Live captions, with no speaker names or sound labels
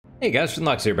Hey guys,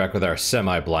 Finlox here, back with our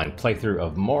semi-blind playthrough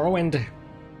of Morrowind.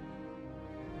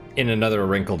 In another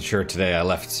wrinkled shirt today. I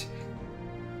left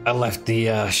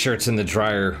the shirts in the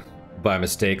dryer by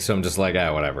mistake, so I'm just like,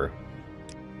 whatever.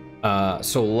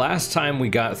 So last time we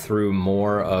got through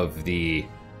more of the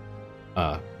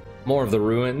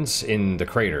ruins in the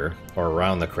crater, or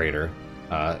around the crater.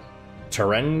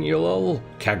 Terrenulal,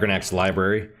 Kagranak's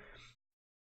library,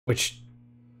 which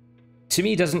to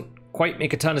me doesn't quite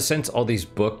make a ton of sense. All these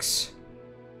books,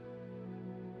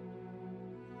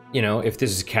 you know, if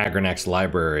this is Kagranak's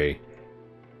library,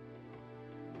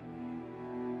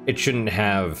 it shouldn't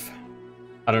have,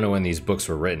 I don't know when these books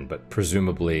were written, but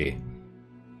presumably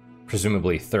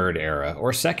third era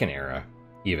or second era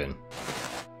even.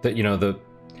 That, you know, the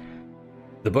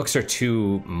books are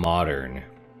too modern.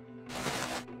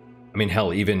 I mean,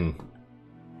 hell, even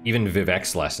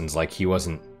Vivek's lessons, like he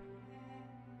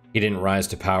didn't rise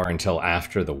to power until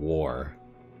after the war.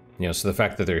 You know, so the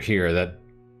fact that they're here, that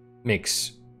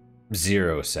makes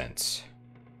zero sense.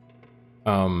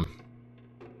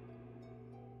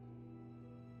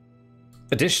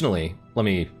 Additionally,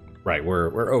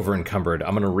 we're over encumbered.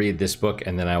 I'm gonna read this book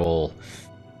and then I will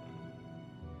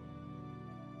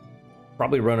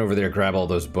probably run over there, grab all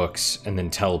those books, and then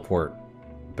teleport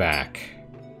back.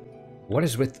 What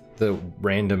is with the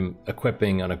random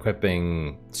equipping,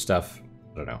 unequipping stuff?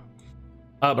 I don't know.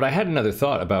 But I had another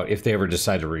thought about if they ever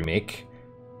decide to remake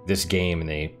this game and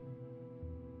they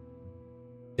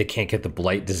can't get the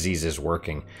blight diseases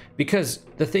working. Because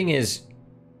the thing is,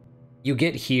 you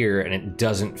get here and it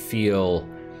doesn't feel...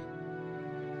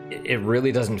 It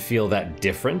really doesn't feel that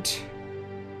different.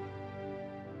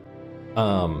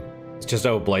 It's just,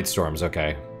 oh, blight storms,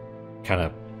 okay. Kind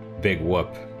of big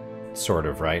whoop, sort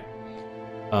of, right?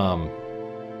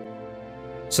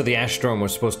 So the ash storm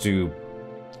was supposed to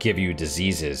give you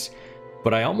diseases,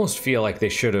 but I almost feel like they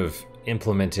should have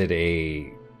implemented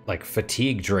a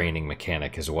fatigue draining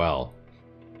mechanic as well.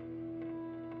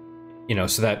 You know,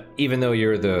 so that even though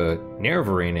you're the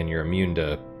Nerevarine and you're immune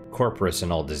to Corporus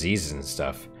and all diseases and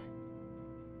stuff,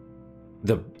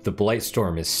 the blight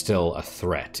storm is still a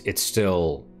threat. It's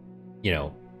still, you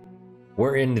know,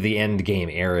 we're in the end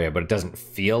game area, but it doesn't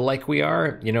feel like we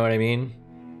are. You know what I mean?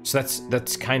 So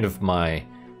that's kind of my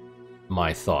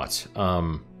thought.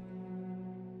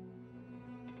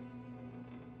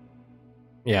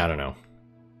 Yeah, I don't know.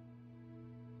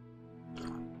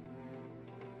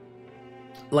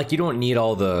 Like, you don't need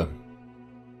all the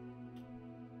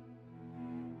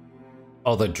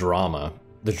drama,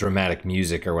 the dramatic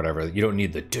music or whatever. You don't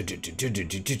need the...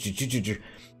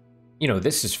 You know,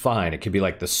 this is fine. It could be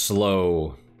like the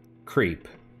slow creep.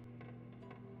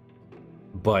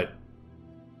 But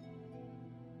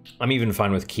I'm even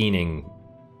fine with keening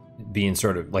being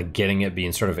sort of, like, getting it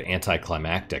being sort of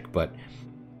anticlimactic, but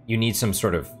you need some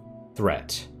sort of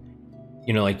threat.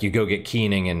 You know, like, you go get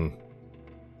keening and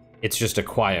it's just a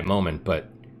quiet moment, but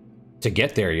to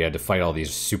get there you had to fight all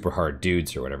these super hard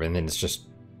dudes or whatever, and then it's just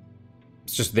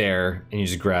there, and you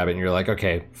just grab it and you're like,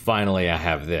 okay, finally I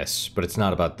have this. But it's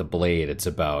not about the blade, it's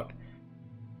about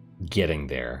getting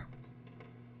there.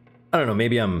 I don't know,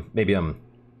 maybe I'm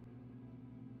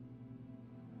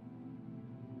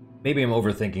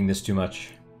overthinking this too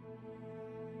much.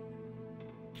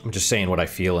 I'm just saying what I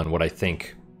feel and what I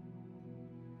think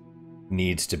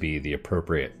needs to be the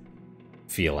appropriate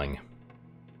feeling.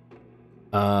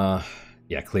 Yeah,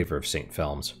 Cleaver of St.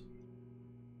 Felms.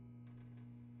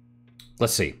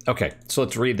 Let's see. Okay, so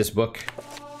let's read this book.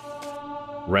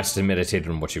 Rest and meditate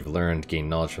on what you've learned. Gain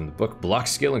knowledge from the book. Block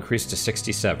skill increased to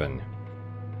 67.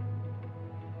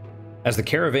 As the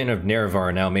caravan of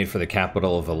Nerevar now made for the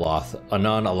capital of the Loth,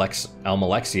 Anon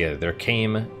Almalexia, there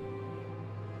came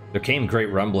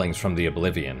great rumblings from the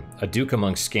Oblivion. A duke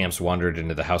among scamps wandered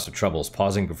into the House of Troubles,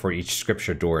 pausing before each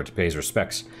scripture door to pay his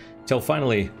respects, till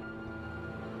finally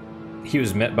he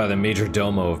was met by the major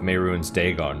domo of Mehrunes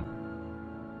Dagon.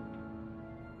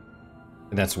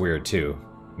 And that's weird too.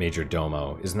 Major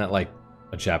domo. Isn't that like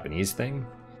a Japanese thing?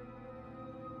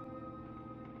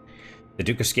 The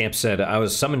Duke of Scamp said, I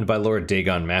was summoned by Lord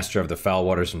Dagon, master of the foul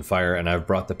waters and fire, and I've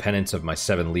brought the penance of my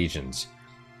 7 legions.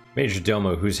 Major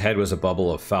Domo, whose head was a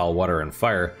bubble of foul water and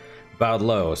fire, bowed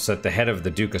low, so that the head of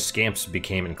the Duke of Scamps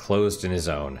became enclosed in his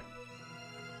own.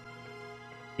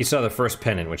 He saw the first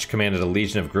pennant, which commanded a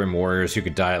legion of grim warriors who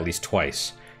could die at least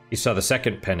twice. He saw the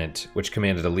second pennant, which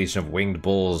commanded a legion of winged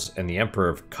bulls and the Emperor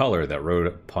of Color that rode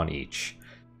upon each.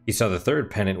 He saw the third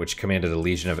pennant, which commanded a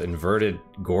legion of inverted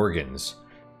gorgons,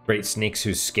 great snakes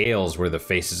whose scales were the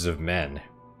faces of men.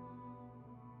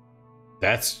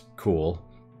 That's cool.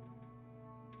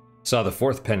 Saw the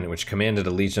fourth pennant, which commanded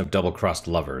a legion of double-crossed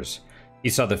lovers. He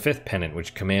saw the 5th pennant,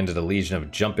 which commanded a legion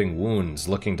of jumping wounds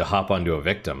looking to hop onto a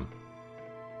victim.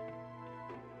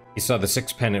 He saw the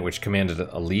 6th pennant, which commanded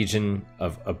a legion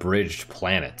of abridged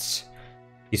planets.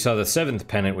 He saw the 7th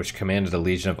pennant, which commanded a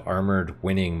legion of armored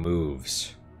winning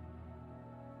moves.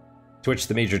 To which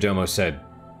the Major Domo said,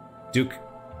 Duke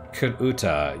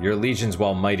Kuta, your legions,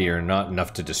 while mighty, are not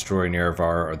enough to destroy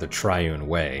Nerevar or the Triune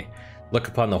Way. Look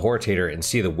upon the Hortator and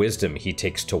see the wisdom he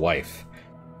takes to wife.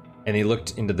 And he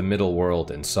looked into the middle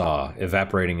world and saw,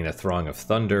 evaporating in a throng of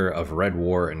thunder, of red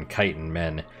war and chitin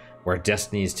men, where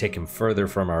destinies take him further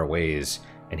from our ways,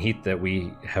 and heat that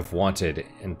we have wanted,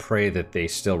 and pray that they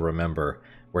still remember,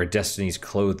 where destinies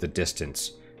clothe the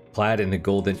distance, clad in the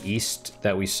golden east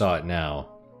that we saw it now.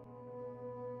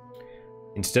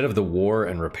 Instead of the war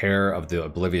and repair of the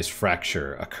oblivious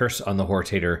fracture, a curse on the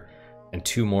Hortator, and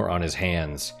 2 more on his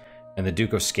hands, and the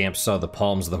Duke of Scamp saw the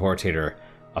palms of the Hortator,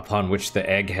 upon which the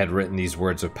egg had written these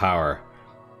words of power.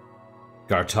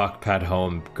 Gartok pad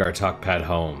home, Gartok pad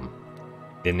home.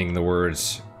 Ending the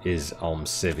words is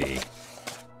Almcivi.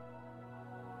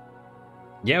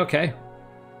 Yeah, okay.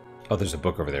 Oh, there's a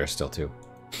book over there still, too.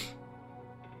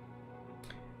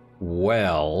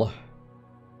 Well...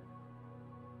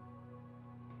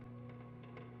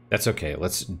 that's okay.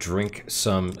 Let's drink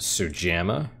some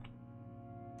Sujamma.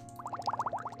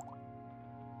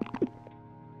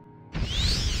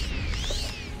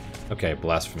 Okay,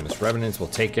 Blasphemous Revenants, we'll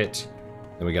take it.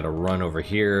 Then we gotta run over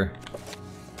here.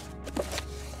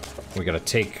 We gotta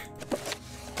take...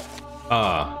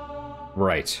 ah,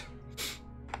 right.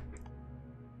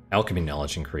 Alchemy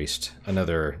knowledge increased.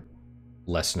 Another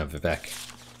lesson of Vivek.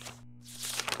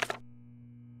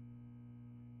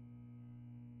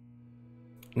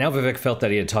 Now Vivek felt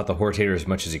that he had taught the Hortator as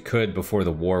much as he could before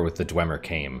the war with the Dwemer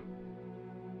came.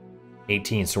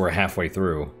 18, so we're halfway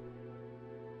through.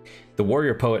 The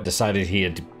warrior poet decided he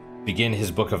had to begin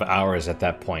his Book of Hours at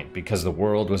that point, because the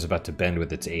world was about to bend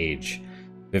with its age.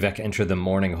 Vivek entered the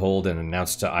morning hold and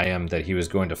announced to Ayam that he was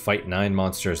going to fight 9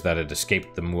 monsters that had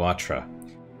escaped the Muatra.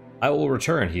 I will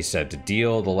return, he said, to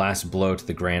deal the last blow to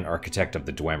the Grand Architect of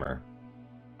the Dwemer.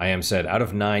 Ayam said, out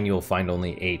of 9 you will find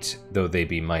only 8, though they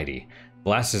be mighty. The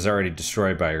last is already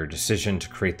destroyed by your decision to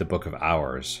create the Book of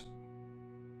Hours.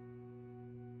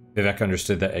 Vivek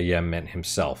understood that Ayam meant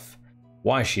himself.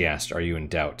 Why, she asked, are you in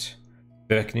doubt?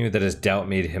 Vivek knew that his doubt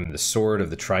made him the sword of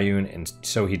the Triune, and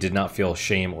so he did not feel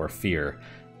shame or fear.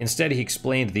 Instead, he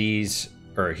explained,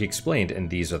 and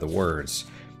these are the words.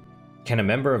 Can a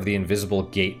member of the Invisible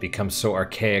Gate become so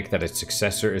archaic that its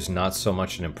successor is not so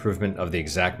much an improvement of the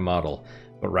exact model,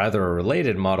 but rather a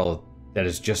related model that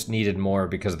is just needed more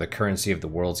because of the currency of the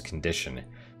world's condition?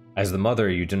 As the mother,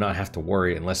 you do not have to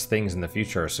worry unless things in the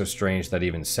future are so strange that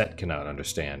even Set cannot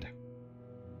understand.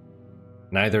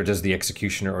 Neither does the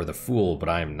executioner or the fool, but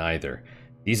I am neither.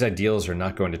 These ideals are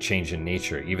not going to change in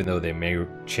nature, even though they may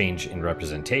change in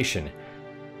representation.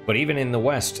 But even in the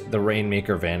West, the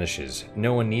Rainmaker vanishes.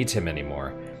 No one needs him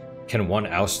anymore. Can one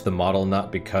oust the model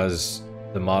not because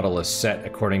the model is set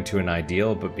according to an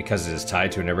ideal, but because it is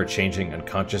tied to an ever-changing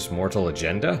unconscious mortal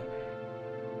agenda?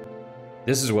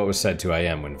 This is what was said to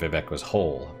Ayam when Vivek was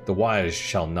whole. The wise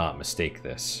shall not mistake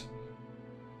this.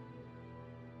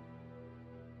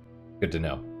 Good to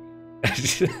know.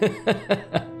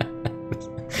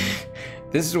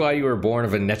 This is why you were born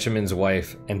of a Nechaman's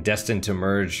wife and destined to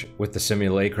merge with the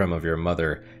simulacrum of your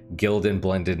mother, gilled and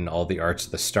blended in all the arts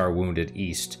of the star-wounded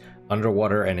East,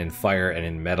 underwater and in fire and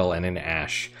in metal and in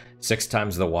ash, 6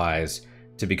 times the wise,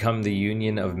 to become the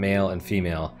union of male and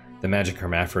female, the magic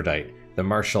hermaphrodite, the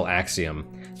martial axiom,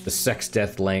 the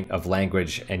sex-death of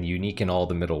language, and unique in all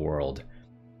the middle world.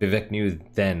 Vivek knew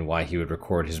then why he would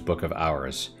record his Book of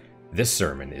Hours. This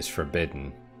sermon is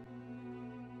forbidden.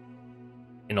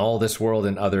 In all this world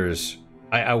and others,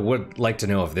 I would like to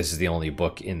know if this is the only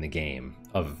book in the game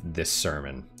of this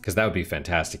sermon, because that would be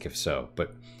fantastic if so,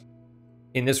 but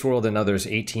in this world and others,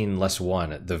 18 less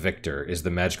 1, the victor, is the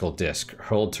magical disc,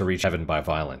 hurled to reach heaven by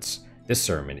violence. This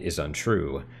sermon is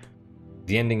untrue.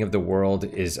 The ending of the world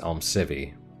is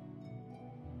Almcivi.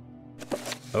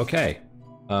 Okay.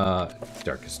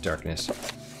 Darkest darkness.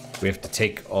 We have to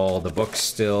take all the books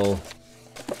still.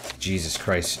 Jesus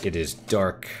Christ, it is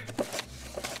dark.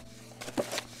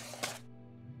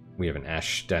 We have an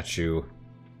ash statue.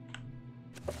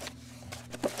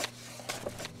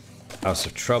 House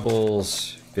of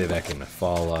Troubles, Vivek and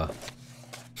Nafala.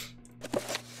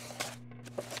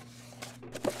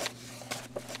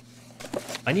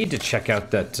 I need to check out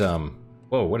that,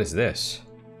 whoa, what is this?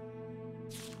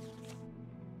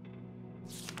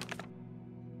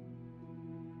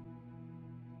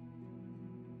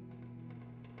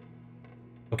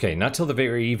 Okay, not till the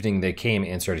very evening they came,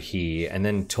 answered he, and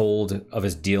then told of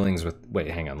his dealings with... Wait,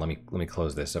 hang on, let me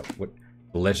close this up. What?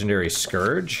 The legendary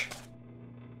Scourge?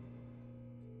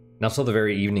 Not till the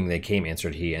very evening they came,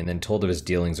 answered he, and then told of his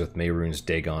dealings with Mehrunes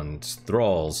Dagon's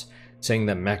thralls, saying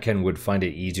that Machen would find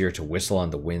it easier to whistle on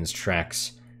the wind's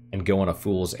tracks and go on a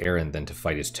fool's errand than to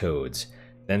fight his toads.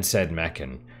 Then said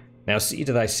Machen, now see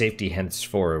to thy safety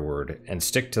henceforward, and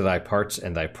stick to thy parts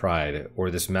and thy pride, or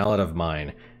this mallet of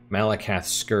mine, Malakath's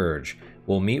Scourge,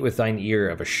 will meet with thine ear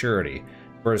of a surety,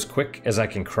 for as quick as I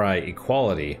can cry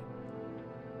equality,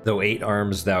 though 8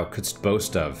 arms thou couldst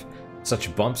boast of,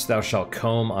 such bumps thou shalt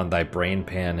comb on thy brain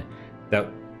pan,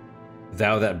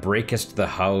 thou that breakest the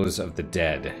house of the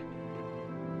dead.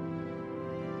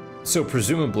 So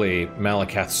presumably,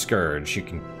 Malakath's Scourge, you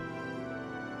can...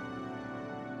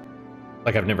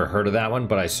 Like, I've never heard of that one,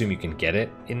 but I assume you can get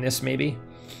it in this, maybe?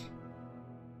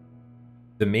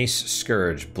 The Mace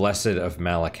Scourge, Blessed of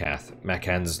Malakath,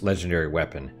 Machan's legendary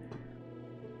weapon.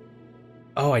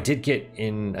 Oh, I did get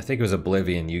in, I think it was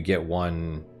Oblivion, you get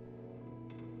one...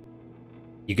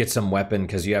 You get some weapon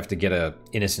because you have to get a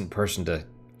innocent person to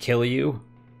kill you.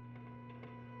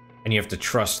 And you have to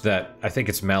trust that, I think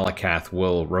it's Malakath,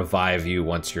 will revive you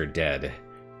once you're dead.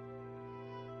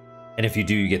 And if you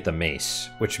do, you get the mace,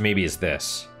 which maybe is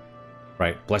this.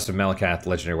 Right, Blessed of Malakath,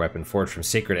 legendary weapon, forged from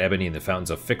sacred ebony in the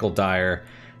fountains of Fickle Dire,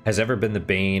 has ever been the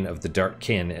bane of the dark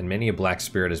kin, and many a black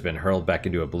spirit has been hurled back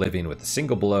into oblivion with a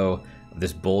single blow of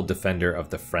this bold defender of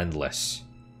the friendless.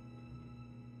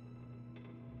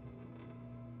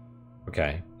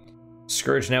 Okay.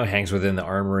 Scourge now hangs within the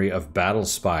armory of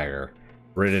Battlespire,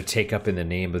 ready to take up in the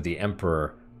name of the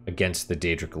Emperor against the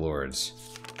Daedric Lords.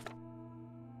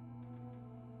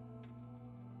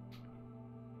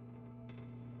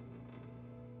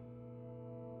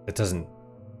 It doesn't...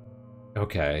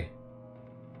 Okay.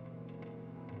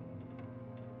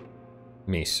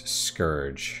 Mace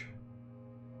Scourge.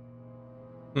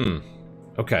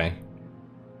 Okay.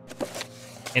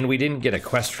 And we didn't get a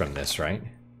quest from this, right?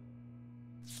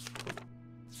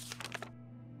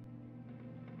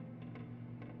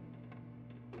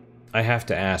 I have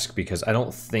to ask because I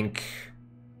don't think...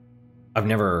 I've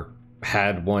never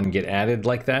had one get added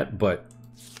like that, but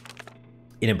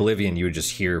in Oblivion you would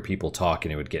just hear people talk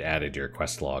and it would get added to your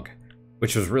quest log,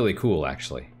 which was really cool,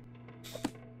 actually.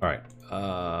 Alright,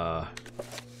 a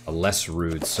less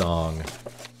rude song.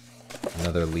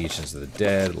 Another Legions of the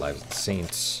Dead, Lives of the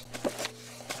Saints.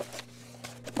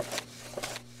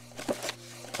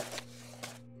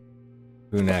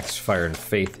 Unax, Fire and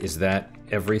Faith, is that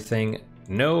everything?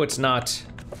 No, it's not.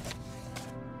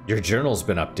 Your journal's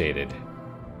been updated.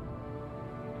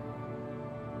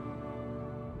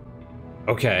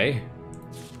 Okay.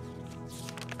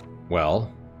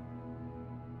 Well.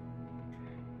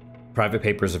 Private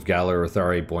Papers of Galar,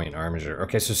 Uthari, Buoyant Armiger.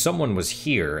 Okay, so someone was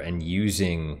here and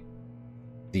using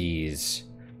these...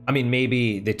 I mean,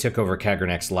 maybe they took over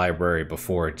Kagranak's library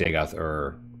before Dagoth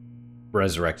or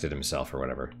resurrected himself or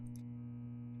whatever.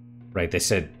 Right, they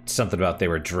said something about they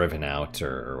were driven out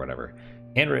or whatever.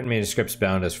 Handwritten manuscripts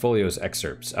bound as folios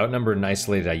excerpts. Outnumbered and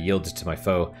isolated, I yielded to my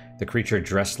foe. The creature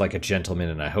dressed like a gentleman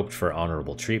and I hoped for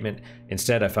honorable treatment.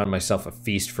 Instead, I found myself a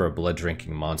feast for a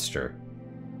blood-drinking monster.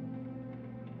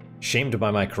 Shamed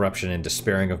by my corruption and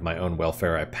despairing of my own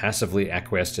welfare, I passively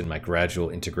acquiesced in my gradual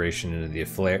integration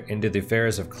into the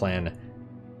affairs of Clan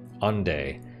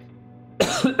Onde.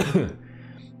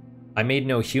 I made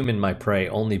no human my prey,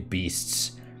 only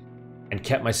beasts, and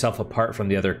kept myself apart from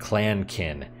the other clan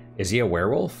kin. Is he a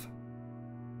werewolf?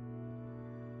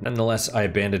 Nonetheless, I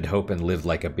abandoned hope and lived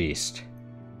like a beast.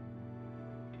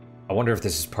 I wonder if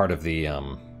this is part of the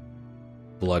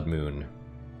Blood Moon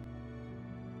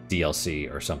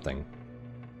DLC or something.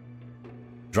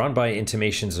 Drawn by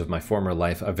intimations of my former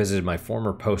life, I visited my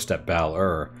former post at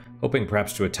Bal-Ur, hoping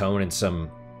perhaps to atone in some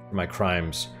for my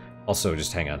crimes. Also,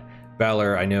 just hang on.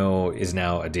 Bal-Ur, I know, is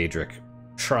now a Daedric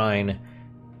shrine,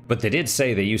 but they did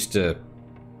say they used to,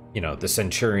 you know, the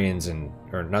Centurions and...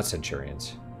 or not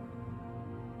Centurions.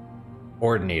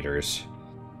 Ordinators.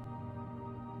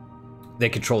 They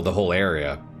controlled the whole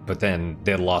area, but then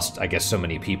they lost, I guess, so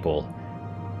many people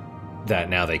that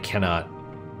now they cannot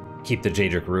keep the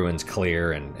Daedric ruins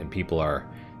clear, and people are...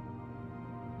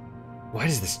 Why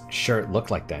does this shirt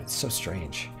look like that? It's so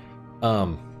strange.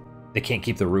 They can't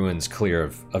keep the ruins clear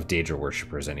of Daedra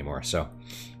worshippers anymore, so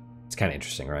it's kind of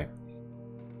interesting, right?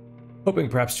 Hoping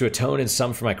perhaps to atone in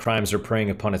some for my crimes or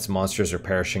preying upon its monsters or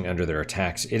perishing under their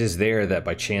attacks, it is there that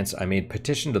by chance I made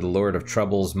petition to the Lord of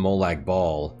Troubles, Molag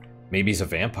Bal. Maybe he's a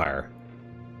vampire.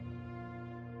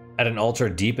 At an altar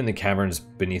deep in the caverns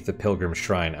beneath the pilgrim's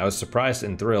shrine, I was surprised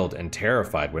and thrilled and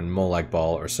terrified when Molag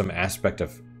Bal or some aspect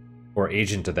of or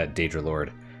agent of that Daedra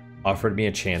Lord offered me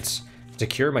a chance to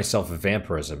cure myself of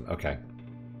vampirism. Okay.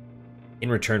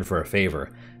 In return for a favor.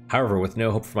 However, with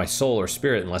no hope for my soul or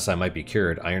spirit unless I might be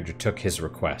cured, I undertook his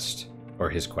request,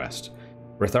 or his quest.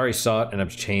 Rathari sought and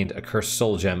obtained a cursed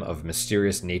soul gem of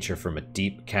mysterious nature from a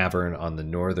deep cavern on the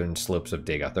northern slopes of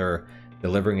Degath-ur,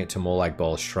 delivering it to Molag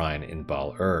Bal's shrine in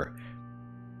Bal-ur.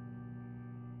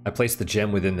 I placed the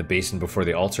gem within the basin before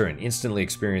the altar and instantly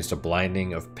experienced a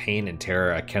blinding of pain and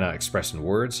terror I cannot express in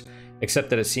words,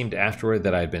 except that it seemed afterward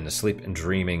that I had been asleep and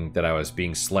dreaming that I was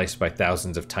being sliced by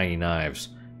thousands of tiny knives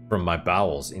from my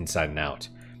bowels inside and out.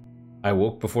 I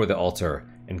woke before the altar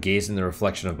and gazed in the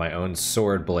reflection of my own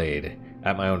sword blade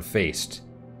at my own face,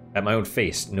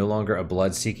 no longer a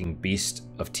blood-seeking beast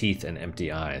of teeth and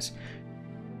empty eyes.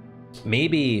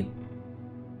 Maybe,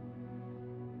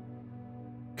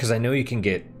 because I know you can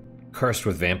get cursed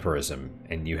with vampirism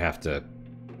and you have to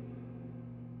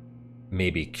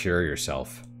maybe cure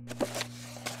yourself.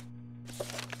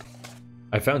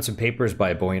 I found some papers by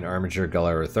a boy in armature,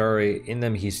 Galar Rathari. In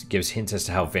them, he gives hints as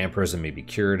to how vampirism may be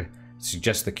cured.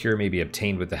 Suggests the cure may be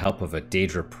obtained with the help of a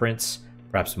Daedra prince,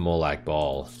 perhaps Molag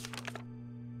Bal.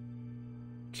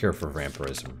 Cure for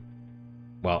vampirism.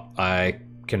 Well, I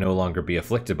can no longer be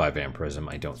afflicted by vampirism,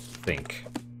 I don't think.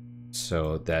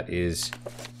 So that is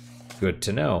good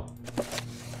to know.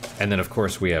 And then, of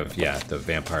course, we have, yeah, the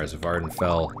Vampires of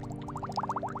Ardenfell.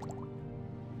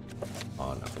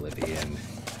 On Oblivion.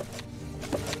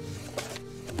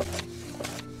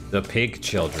 The Pig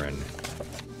Children.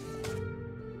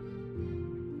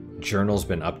 Journal's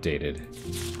been updated.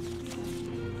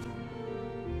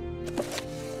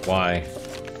 Why?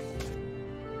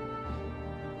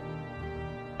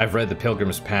 I've read the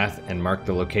Pilgrim's Path and marked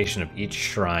the location of each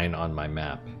shrine on my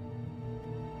map.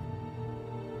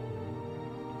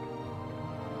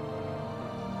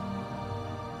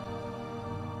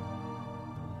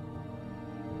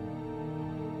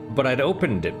 But I'd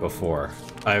opened it before.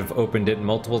 I've opened it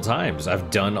multiple times. I've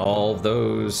done all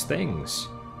those things.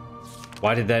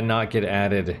 Why did that not get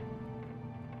added?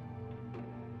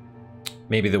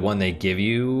 Maybe the one they give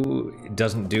you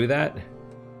doesn't do that?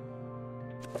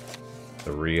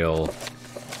 The real...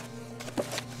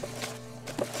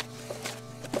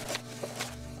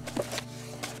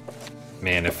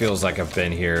 Man, it feels like I've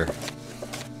been here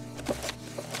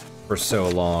for so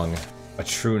long. A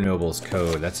true noble's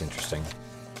code. That's interesting.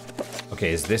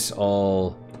 Okay, is this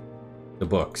all the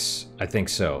books? I think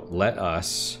so. Let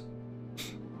us...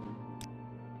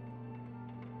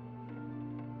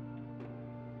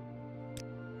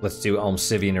 Let's do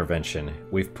Almcivi Intervention.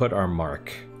 We've put our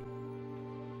mark.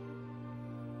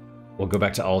 We'll go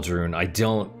back to Aldrune. I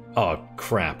don't... Oh,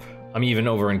 crap. I'm even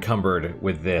over-encumbered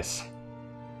with this.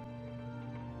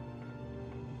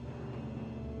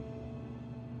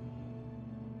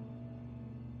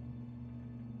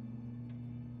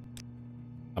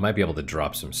 I might be able to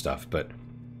drop some stuff, but...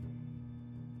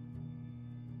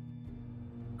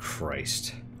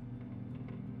 Christ.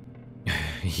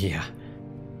 Yeah.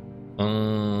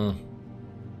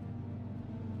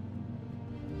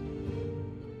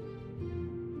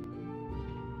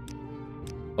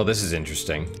 Oh, this is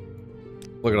interesting.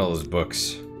 Look at all those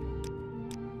books.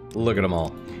 Look at them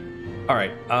all.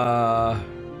 Alright,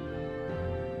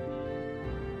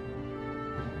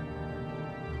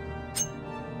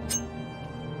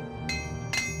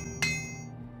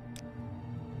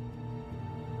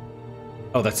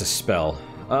 oh, that's a spell.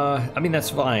 I mean, that's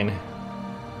fine.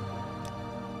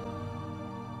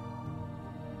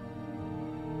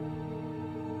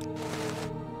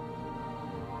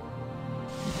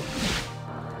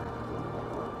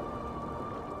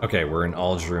 Okay, we're in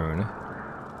Aldrune.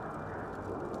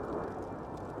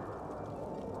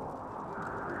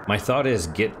 My thought is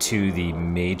get to the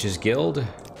Mages Guild. Is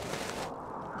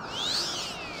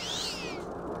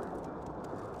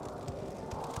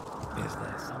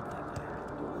there something?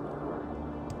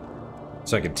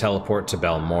 So I could teleport to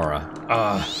Balmora.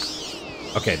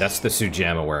 Okay, that's the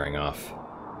Sujamma wearing off.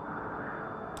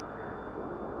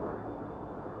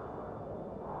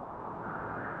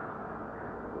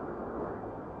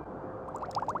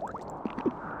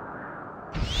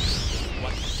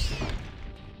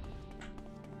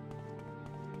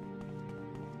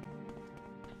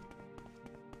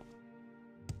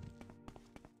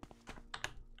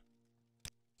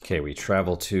 Okay, we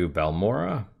travel to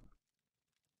Balmora.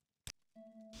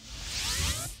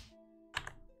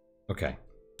 Okay.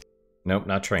 Nope,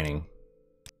 not training.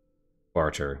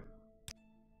 Barter.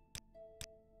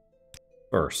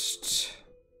 First.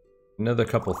 Another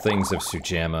couple things of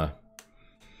Sujamma.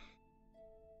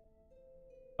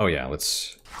 Oh yeah,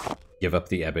 let's give up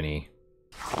the ebony.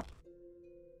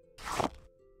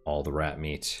 All the rat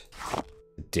meat.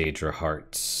 The Daedra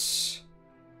hearts.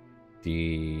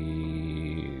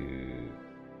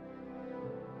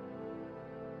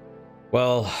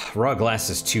 Well, raw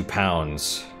glass is 2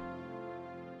 pounds.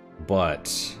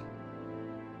 But...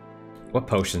 what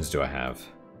potions do I have?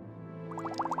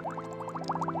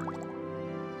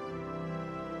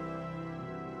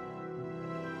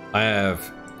 I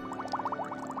have...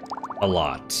 a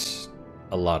lot.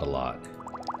 A lot.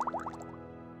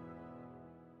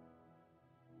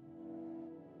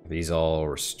 These all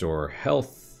restore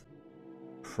health?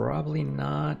 Probably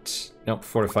not. Nope,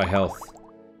 fortify health.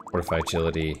 Fortify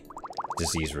agility.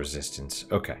 Disease resistance.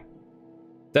 Okay.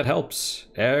 That helps.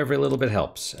 Every little bit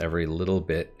helps. Every little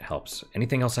bit helps.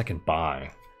 Anything else I can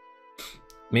buy?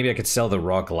 Maybe I could sell the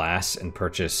raw glass and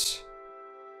purchase...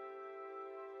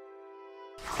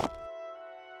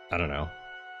 I don't know.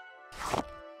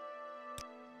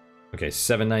 Okay,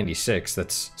 796,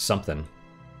 that's something.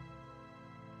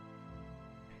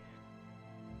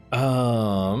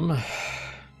 I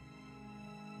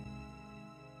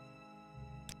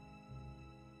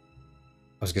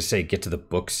was gonna say get to the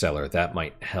bookseller, that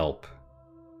might help.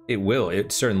 It will,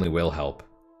 it certainly will help.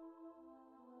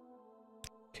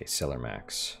 Okay, seller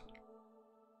max.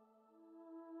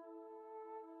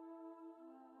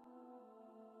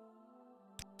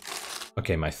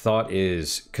 Okay, my thought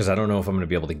is, because I don't know if I'm going to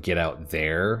be able to get out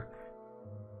there,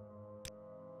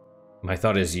 my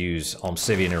thought is use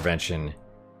Almcivian Intervention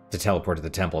to teleport to the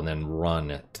temple and then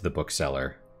run to the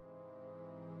bookseller.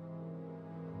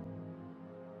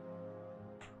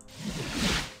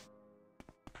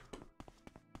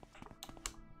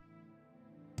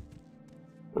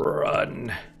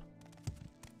 Run.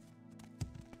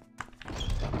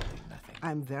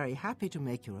 I'm very happy to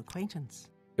make your acquaintance.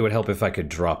 It would help if I could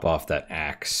drop off that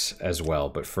axe as well,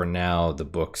 but for now, the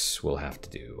books will have to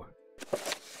do.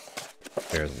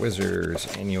 There's Wizards,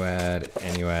 Enuad.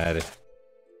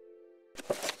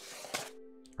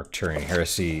 Arcturian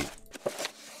Heresy.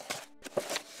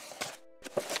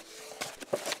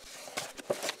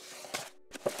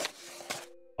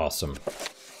 Awesome.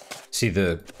 See,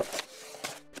 the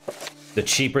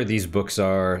cheaper these books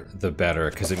are, the better,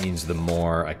 because it means the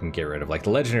more I can get rid of. Like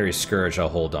the Legendary Scourge I'll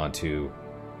hold on to.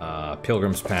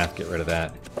 Pilgrim's Path, get rid of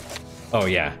that. Oh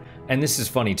yeah, and this is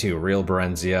funny too, Real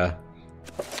Berenzia.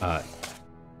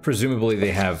 Presumably they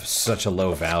have such a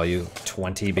low value,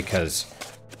 20, because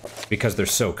they're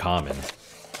so common.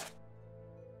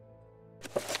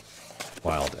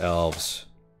 Wild Elves.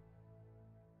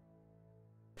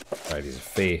 Varieties of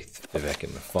Faith, Vivek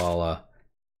and Mephala.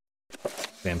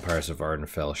 Vampires of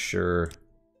Ardenfell, sure.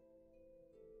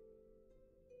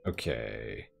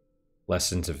 Okay.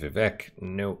 Lessons of Vivek,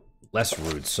 nope. Less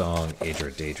Rude Song,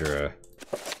 Aedra Daedra.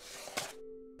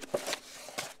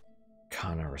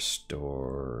 Kana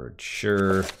restored,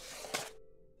 sure.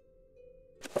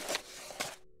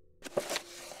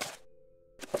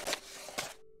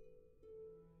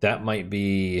 That might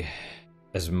be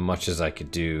as much as I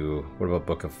could do. What about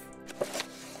Book of...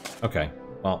 Okay,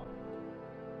 well...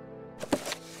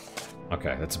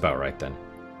 Okay, that's about right then.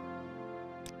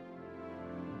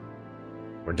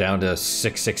 We're down to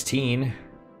 616.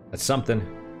 That's something.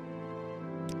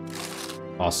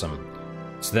 Awesome.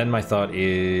 So then my thought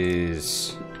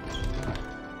is...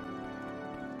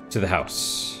 to the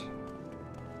house.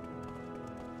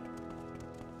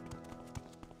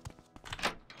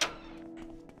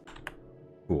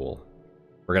 Cool.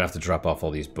 We're gonna have to drop off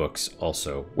all these books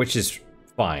also, which is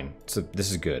fine. So this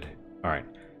is good. Alright.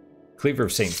 Cleaver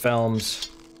of St. Felms.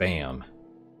 Bam.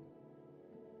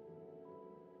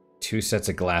 2 sets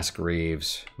of glass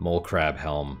greaves. Mole crab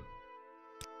helm.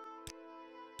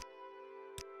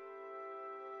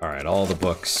 Alright, all the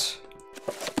books.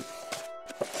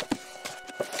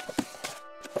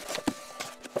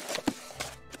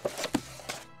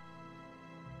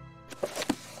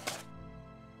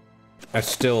 That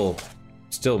still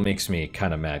makes me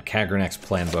kind of mad. Kagranak's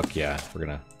plan book, yeah,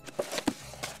 we'll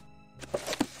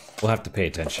have to pay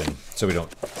attention so we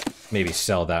don't maybe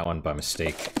sell that one by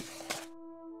mistake.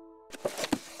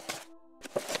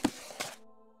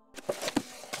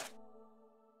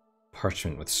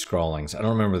 Parchment with scrawlings. I don't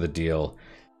remember the deal.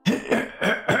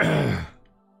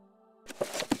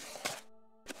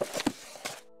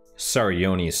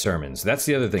 Sarioni's sermons. That's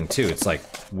the other thing too. It's like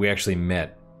we actually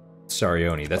met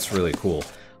Sarioni. That's really cool.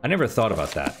 I never thought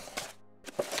about that.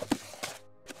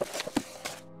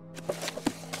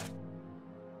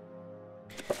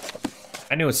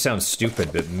 I know it sounds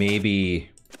stupid, but maybe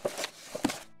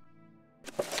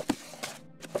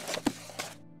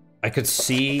could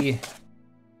see...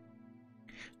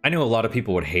 I know a lot of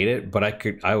people would hate it, but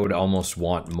I would almost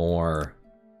want more,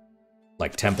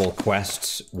 like, temple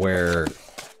quests where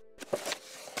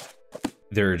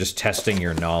they're just testing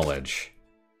your knowledge.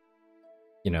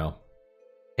 You know,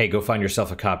 hey, go find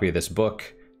yourself a copy of this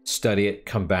book, study it,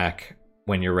 come back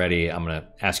when you're ready. I'm gonna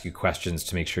ask you questions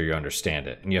to make sure you understand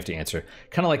it, and you have to answer.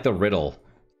 Kind of like the riddle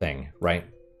thing, right?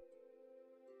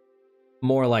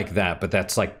 More like that, but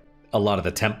that's like a lot of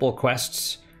the temple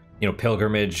quests. You know,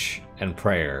 pilgrimage and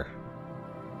prayer.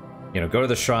 You know, go to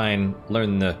the shrine,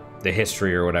 learn the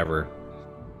history or whatever.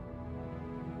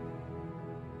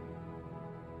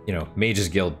 You know, Mage's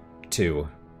Guild 2.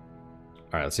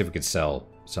 Alright, let's see if we could sell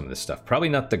some of this stuff. Probably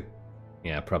not the...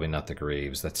 Yeah, probably not the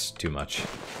Greaves. That's too much.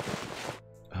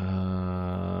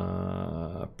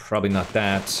 Probably not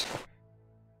that.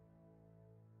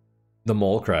 The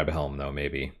Mole Crab Helm, though,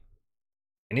 maybe.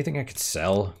 Anything I could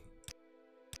sell?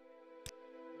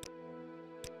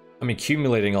 I'm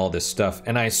accumulating all this stuff,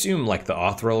 and I assume, like, the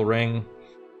Othril Ring,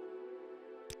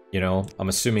 you know, I'm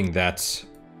assuming that's...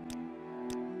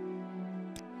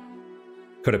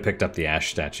 Could have picked up the Ash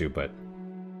statue, but...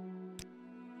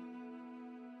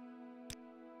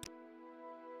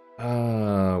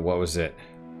 what was it?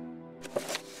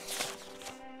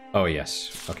 Oh,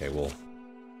 yes. Okay, well...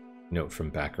 Note from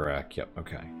Bacharach, yep,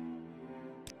 okay.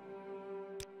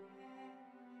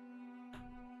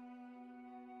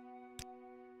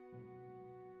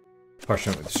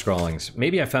 Parchment with scrawlings.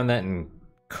 Maybe I found that in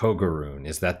Kogaroon.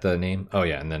 Is that the name? Oh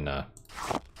yeah, and then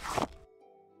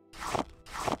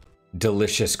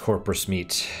delicious corpus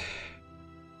meat.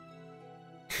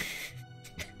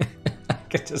 I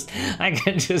could just I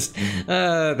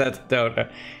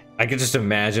could just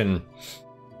imagine,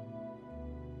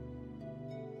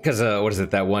 because what is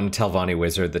it, that one Telvanni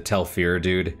wizard, the Telfir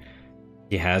dude,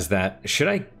 he has that. Should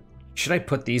I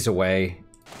put these away?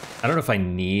 I don't know if I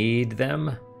need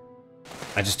them.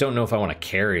 I just don't know if I want to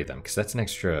carry them, because that's an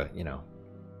extra, you know,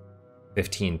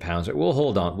 15 pounds. We'll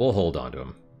hold on to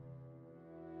them.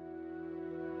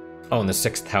 Oh, and the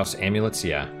 6th house amulets,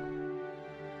 yeah.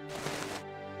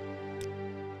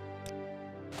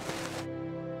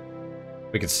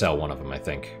 We could sell one of them, I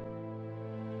think.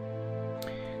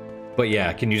 But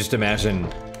yeah, can you just imagine,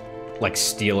 like,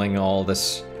 stealing all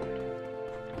those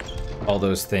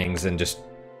things and just...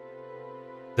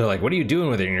 They're like, what are you doing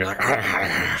with it? And you're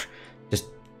like...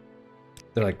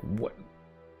 They're like, what?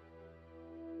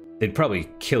 They'd probably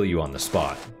kill you on the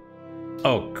spot.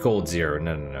 Oh, gold 0.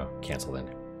 No. Cancel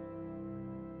then.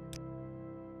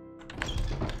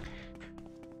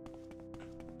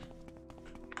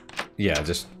 Yeah,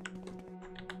 just...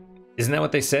 Isn't that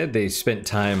what they said? They spent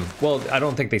time... Well, I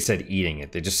don't think they said eating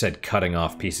it. They just said cutting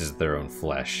off pieces of their own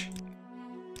flesh.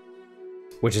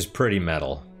 Which is pretty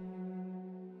metal.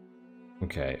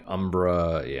 Okay,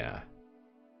 Umbra, yeah.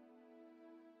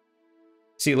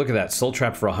 See, look at that. Soul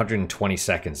Trap for 120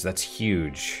 seconds. That's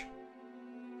huge.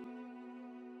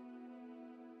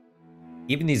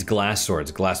 Even these glass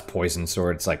swords, glass poison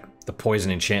swords, like, the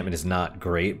poison enchantment is not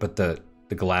great, but the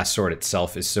glass sword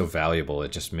itself is so valuable.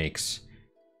 It just makes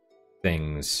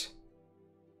things,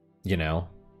 you know.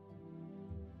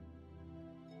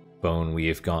 Bone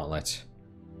Weave Gauntlet.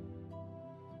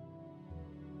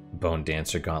 Bone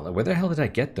Dancer Gauntlet. Where the hell did I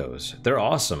get those? They're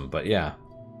awesome, but yeah.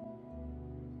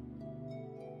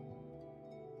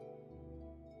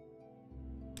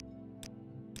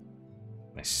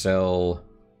 I sell...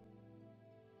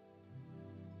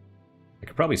 I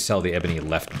could probably sell the ebony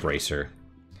left bracer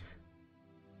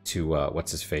to,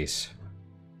 what's his face?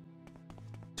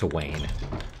 To Wayne.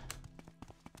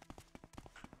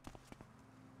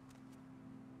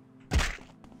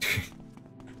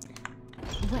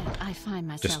 Well, I find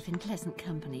myself in pleasant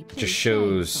company. Please just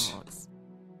shows...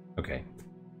 Okay.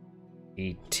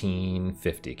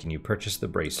 1850. Can you purchase the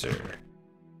bracer?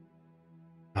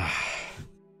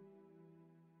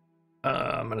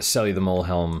 I'm gonna sell you the mole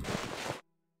helm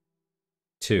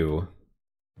too.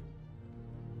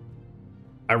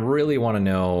 I really want to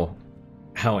know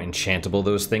how enchantable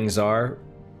those things are,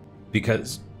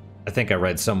 because I think I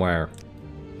read somewhere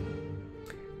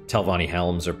Telvanni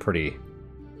helms are pretty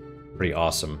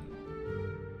awesome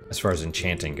as far as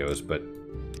enchanting goes, but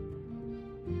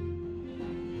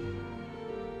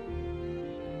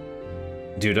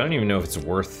dude, I don't even know if it's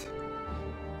worth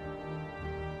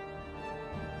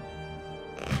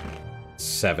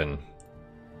 7.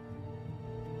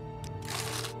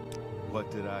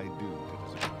 What did I do to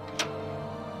deserve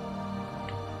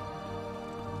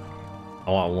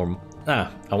it?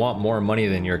 I want more money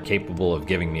than you're capable of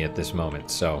giving me at this moment,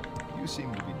 so... You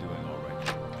seem to be doing all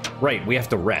right. Right, we have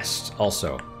to rest,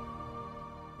 also.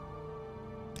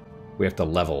 we have to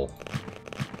level.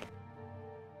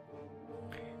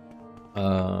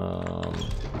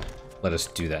 Let us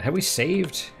do that. Have we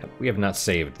saved? We have not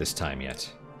saved this time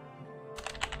yet.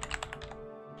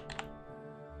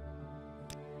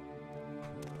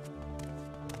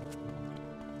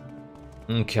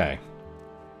 Okay.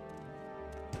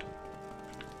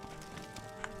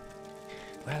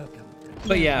 Welcome.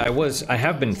 But yeah, I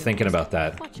have been thinking about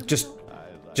that.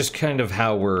 Just kind of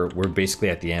how we're basically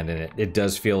at the end, and it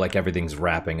does feel like everything's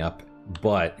wrapping up,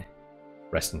 but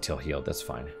rest until healed, that's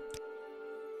fine.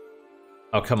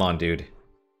 Oh, come on, dude.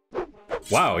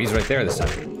 Wow, he's right there this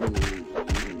time.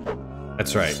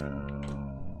 That's right.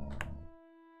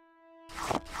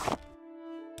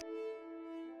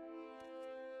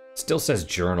 Still says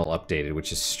journal updated,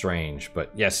 which is strange,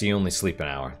 but yes, you only sleep an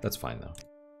hour. That's fine, though.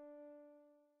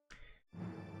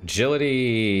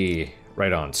 Agility.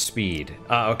 Right on. Speed.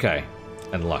 Ah, okay.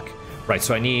 And luck. Right,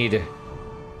 so I need...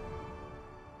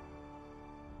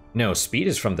 No, speed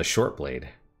is from the short blade.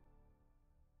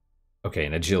 Okay,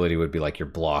 and agility would be like your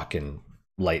block and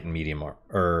light and medium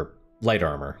or light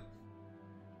armor.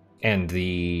 And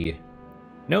the...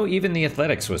 No, even the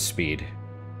athletics was speed.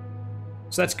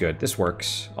 So that's good. This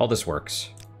works. All this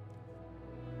works.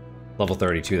 Level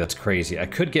 32, that's crazy. I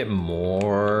could get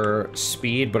more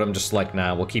speed, but I'm just like,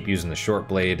 nah, we'll keep using the short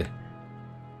blade.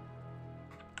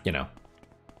 You know.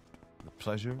 The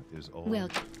pleasure is all. Well,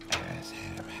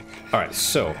 Alright,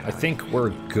 so I think we're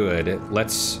good.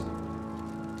 Let's...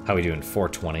 How we doing?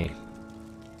 420.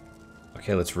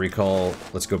 Okay, let's recall.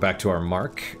 Let's go back to our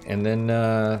mark, and then,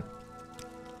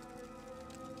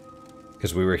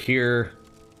 because we were here,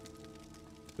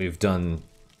 we've done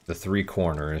the 3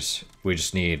 corners. We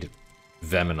just need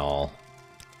Veminol.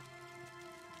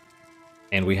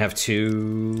 And we have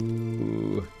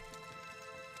 2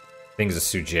 things of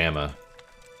Sujamma.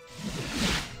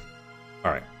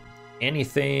 Alright.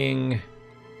 Anything...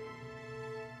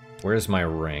 Where's my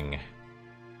ring?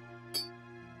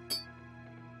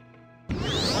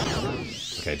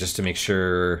 Okay, just to make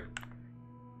sure...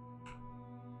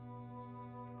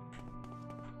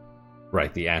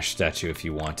 Right, the ash statue if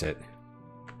you want it.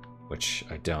 Which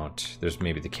I don't. There's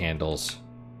maybe the candles.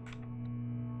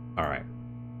 Alright.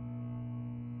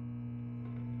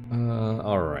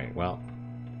 Alright, well...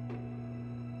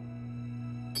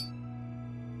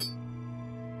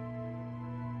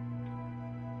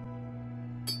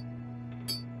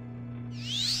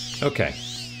 Okay.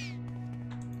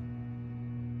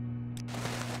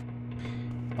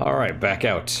 Alright, back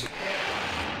out.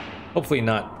 Hopefully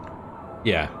not...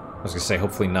 Yeah, I was gonna say,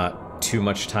 hopefully not too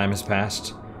much time has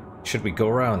passed. Should we go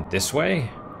around this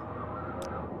way?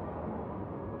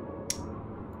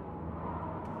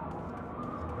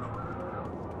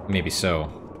 Maybe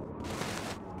so.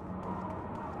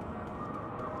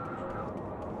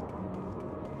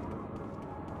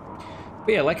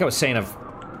 But yeah, like I was saying,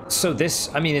 so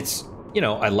this, I mean, it's, you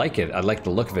know, I like it. I like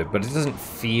the look of it, but it doesn't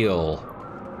feel...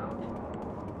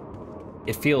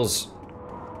 It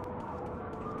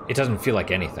doesn't feel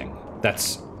like anything.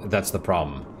 That's the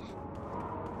problem.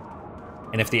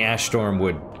 And if the Ash Storm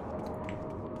would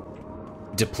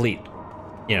deplete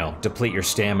your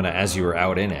stamina as you were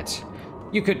out in it,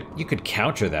 you could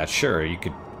counter that, sure. You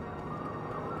could...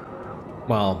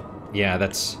 Well, yeah,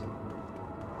 that's...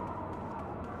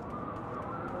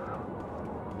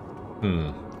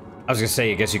 I was gonna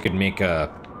say, I guess you could make an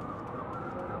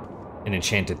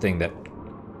enchanted thing that...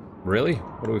 Really?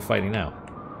 What are we fighting now?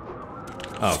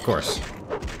 Oh, of course.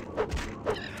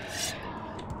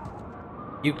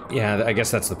 Yeah, I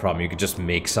guess that's the problem. You could just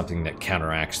make something that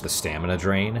counteracts the stamina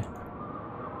drain.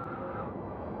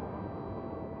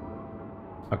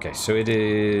 Okay, so it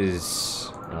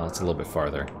is... Well, it's a little bit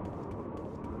farther.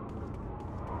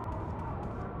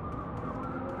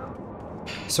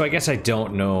 So I guess I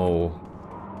don't know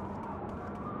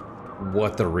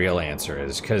what the real answer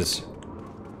is, because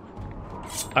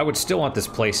I would still want this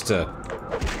place to...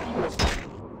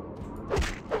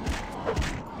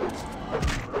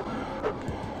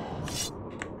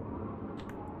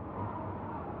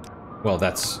 Well,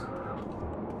 that's...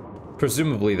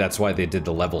 Presumably that's why they did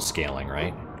the level scaling,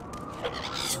 right?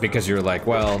 Because you're like,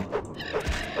 well...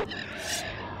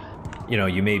 You know,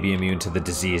 you may be immune to the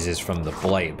diseases from the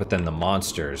blight, but then the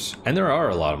monsters... And there are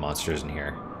a lot of monsters in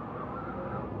here.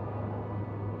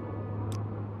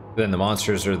 Then the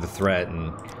monsters are the threat,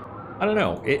 and... I don't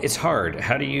know, it's hard.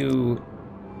 How do you...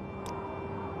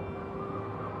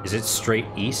 Is it straight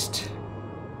east?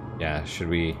 Yeah, should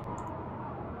we...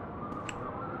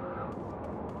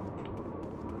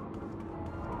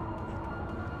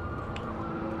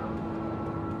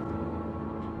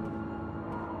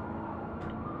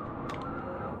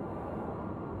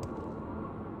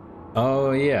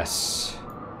 Oh, yes.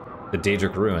 The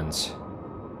Daedric Ruins.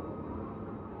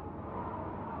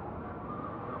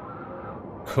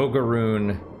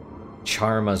 Kogarun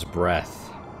Charma's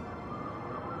Breath.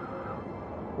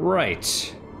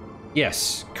 Right.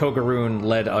 Yes, Kogarun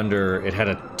led under... It had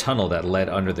a tunnel that led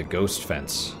under the ghost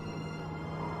fence.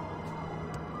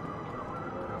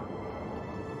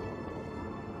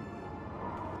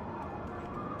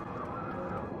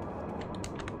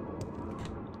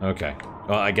 Okay.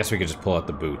 Well, I guess we could just pull out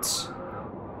the boots.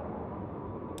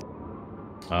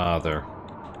 Ah, there.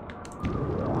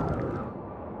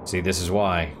 See, this is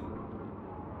why.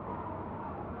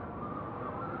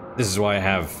 This is why I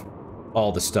have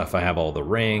all the stuff. I have all the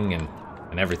ring and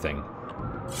everything.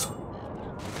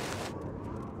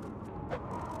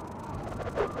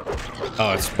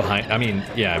 Oh, it's behind. I mean,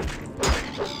 yeah.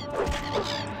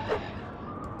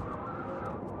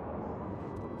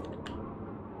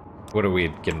 What are we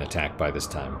getting attacked by this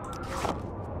time?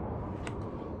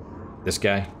 This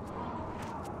guy?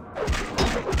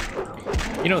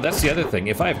 You know, that's the other thing.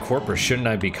 If I have Corpus, shouldn't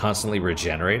I be constantly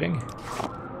regenerating?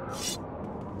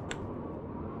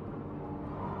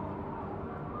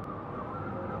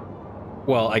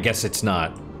 Well, I guess it's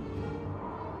not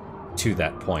to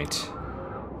that point.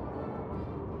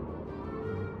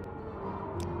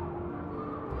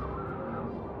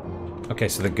 Okay,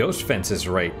 so the ghost fence is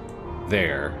right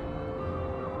there.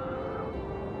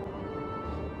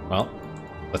 Well,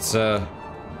 let's, I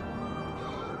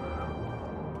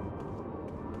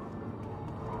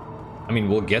mean,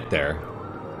 we'll get there.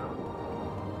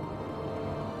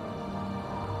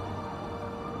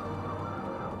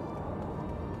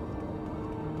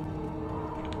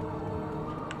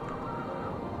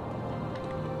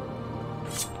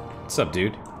 What's up,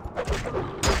 dude?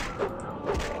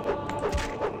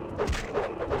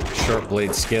 Short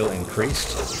blade skill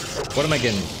increased. What am I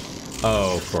getting?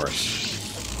 Oh, of course.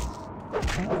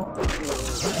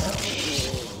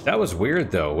 That was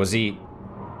weird, though. Was he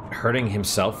hurting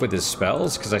himself with his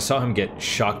spells? Because I saw him get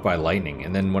shocked by lightning,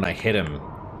 and then when I hit him,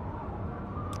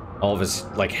 all of his,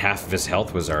 like, half of his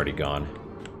health was already gone.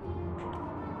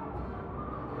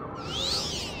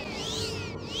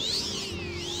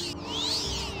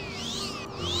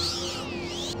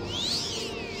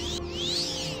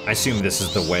 I assume this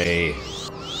is the way.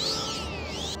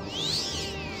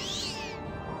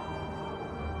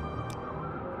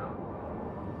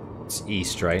 It's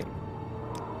east, right?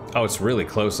 Oh, it's really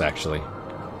close, actually.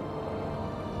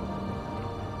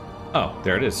 Oh,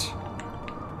 there it is.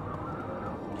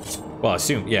 Well, I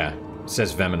assume, yeah. It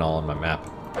says Veminal on my map.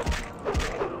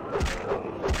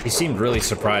 He seemed really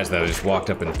surprised that I just walked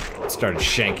up and started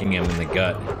shanking him in the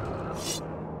gut.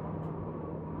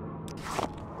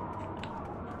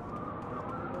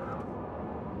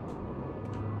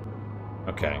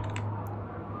 Okay.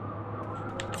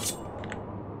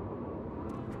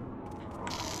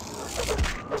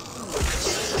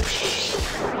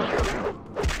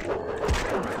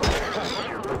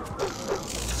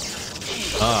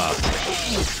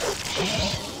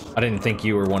 I didn't think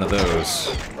you were one of those.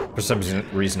 For some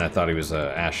reason I thought he was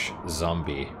a Ash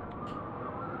zombie,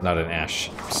 not an Ash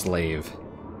slave.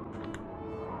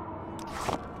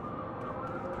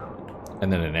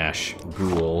 And then an Ash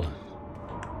ghoul.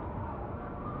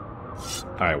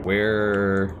 Alright,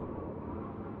 where...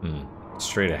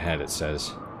 straight ahead, it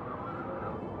says.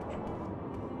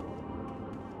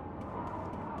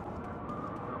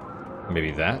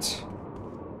 Maybe that?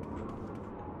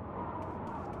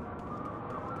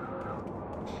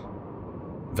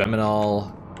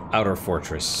 Veminal Outer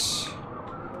Fortress.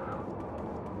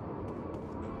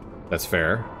 That's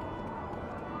fair.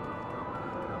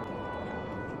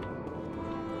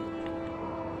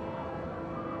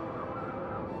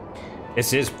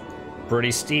 This is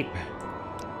pretty steep.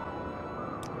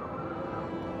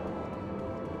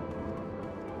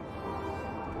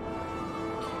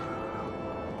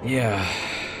 Yeah.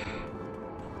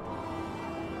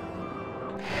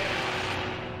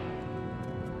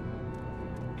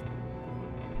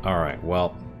 Alright,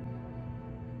 well.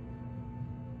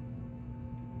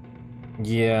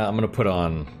 Yeah, I'm gonna put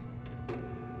on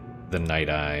the Night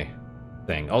Eye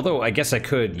thing. Although, I guess I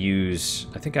could use...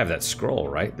 I think I have that scroll,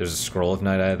 right? There's a scroll of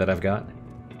Night Eye that I've got.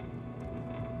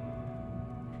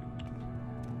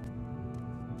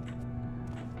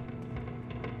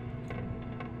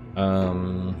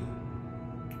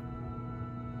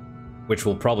 Which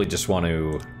we'll probably just want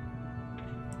to...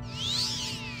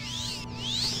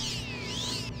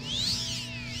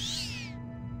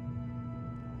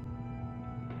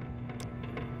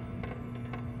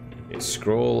 A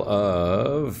scroll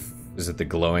of... Is it the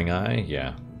glowing eye?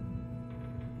 Yeah.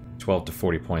 12 to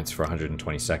 40 points for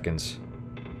 120 seconds.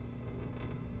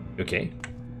 Okay.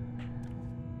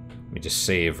 Let me just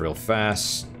save real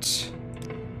fast.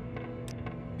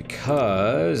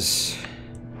 Because...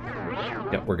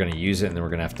 Yep, we're gonna use it and then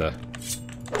we're gonna have to...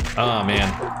 Oh,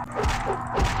 man.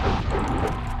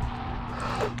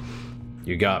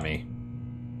 You got me.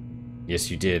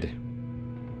 Yes, you did.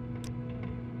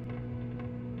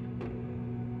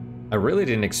 I really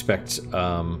didn't expect,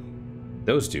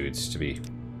 those dudes to be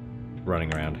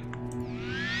running around.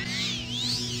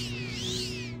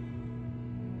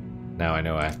 Now I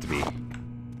know I have to be...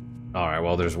 Alright,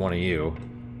 well, there's one of you.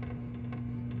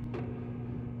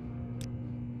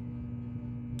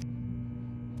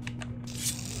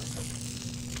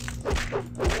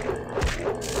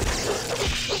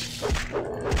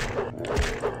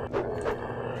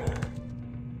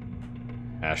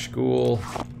 Ash Ghoul.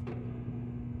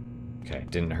 Okay,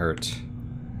 didn't hurt.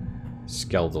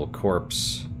 Skeletal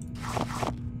Corpse.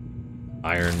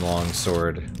 Iron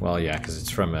Longsword. Well, yeah, because it's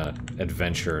from an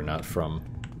adventure, not from...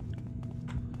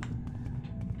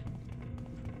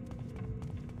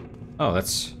 Oh,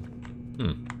 that's...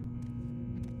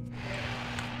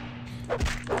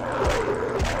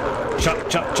 Chop,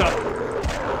 chop, chop!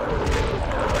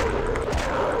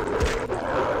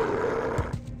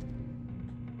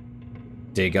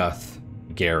 Dagoth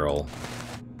Garrel.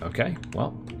 Okay,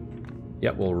 well...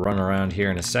 Yep, we'll run around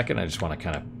here in a second. I just want to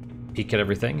kind of peek at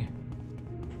everything.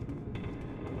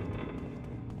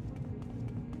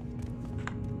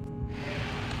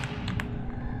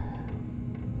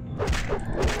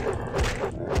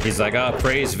 He's like, ah,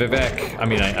 praise Vivek. I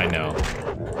mean, I know.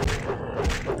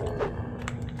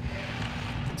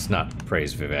 It's not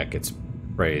praise Vivek, it's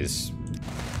praise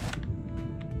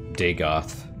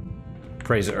Dagoth.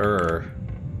 Praise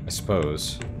I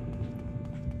suppose.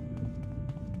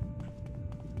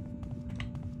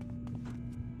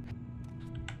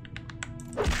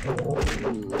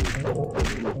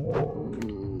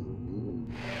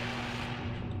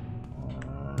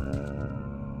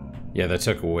 Yeah, that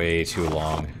took way too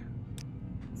long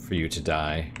for you to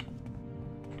die.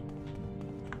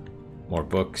 More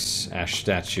books, Ash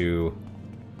Statue.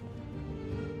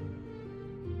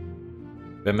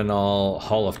 Viminal,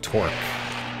 Hall of Torque.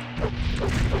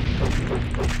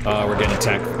 We're getting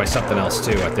attacked by something else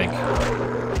too, I think.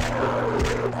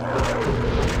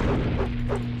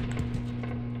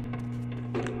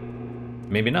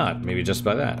 Maybe not. Maybe just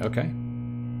by that. Okay.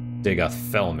 Dagoth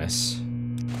Felmis.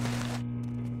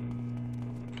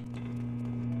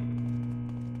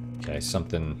 Okay,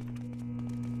 something...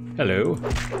 Hello.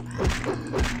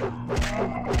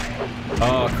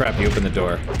 Oh, crap, you opened the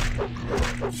door.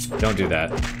 Don't do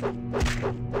that.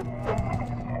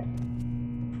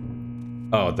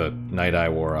 Oh, the Night Eye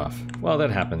wore off. Well, that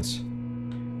happens.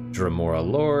 Dremora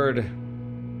Lord.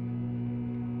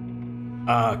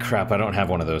 Ah, crap, I don't have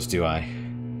one of those, do I?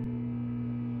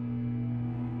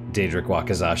 Daedric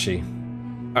Wakazashi.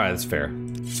 Alright, that's fair.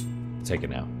 I'll take it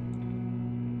now.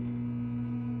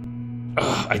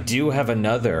 Ugh, I do have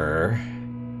another...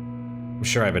 I'm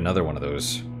sure I have another one of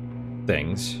those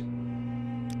things.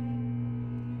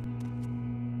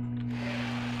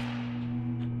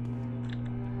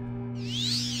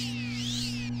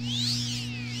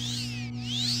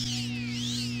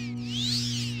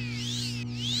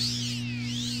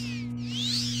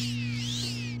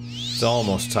 It's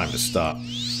almost time to stop.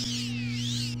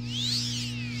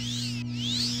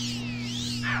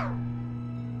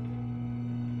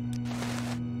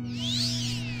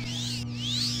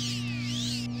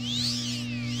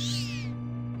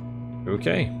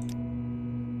 Okay.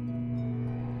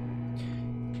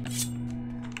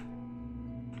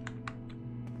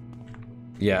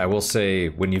 Yeah, I will say,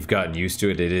 when you've gotten used to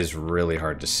it, it is really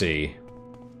hard to see.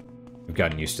 You've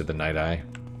gotten used to the Night Eye.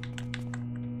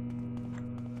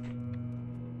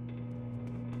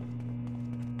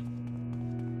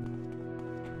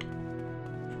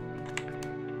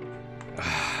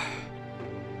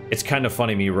 It's kind of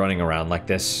funny me running around like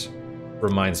this.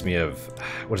 Reminds me of,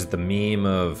 what is it, the meme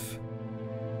of...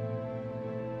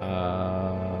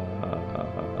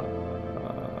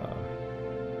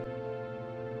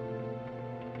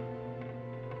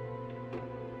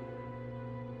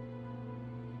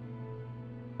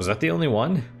 Was that the only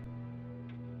one?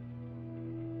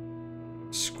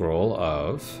 Scroll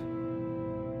of...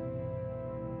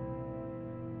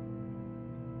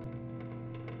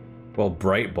 Well,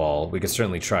 Bright Ball. We could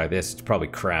certainly try this. It's probably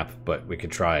crap, but we could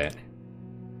try it.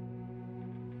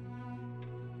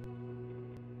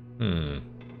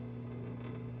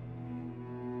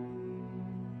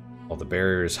 All the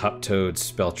barriers, Hop Toad,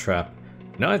 Spell Trap.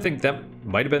 No, I think that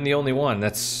might have been the only one.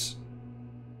 That's...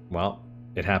 Well,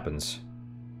 it happens.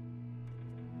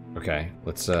 Okay,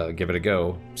 let's give it a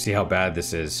go. See how bad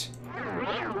this is.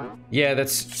 Yeah,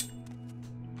 that's...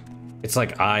 It's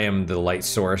like I am the light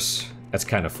source. That's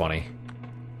kind of funny.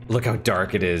 Look how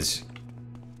dark it is.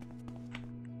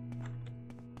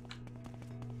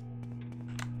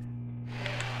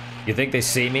 You think they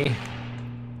see me?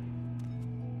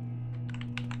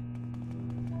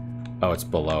 Oh, it's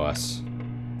below us.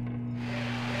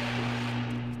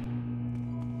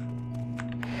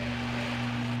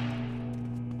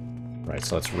 Right,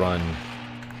 so let's run.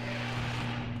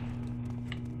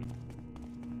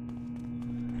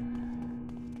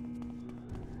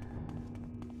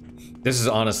 This is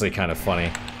honestly kind of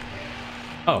funny.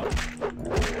 Oh.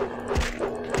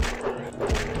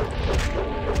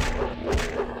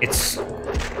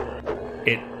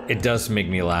 It does make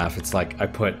me laugh. It's like I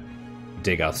put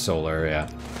Dagoth Solar, yeah.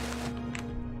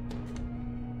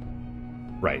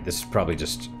 Right, this is probably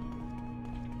just...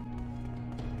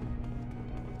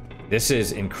 This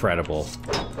is incredible.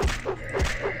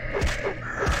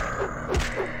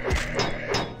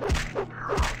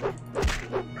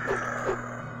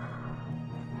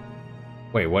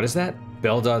 Wait, what is that?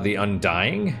 Belda the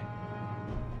Undying?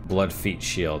 Blood Feet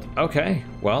Shield. Okay,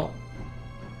 well...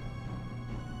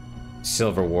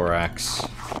 Silver War Axe.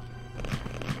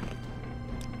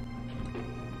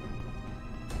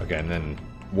 Okay, and then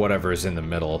whatever is in the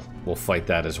middle, we'll fight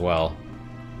that as well.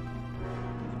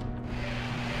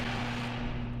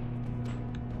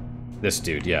 This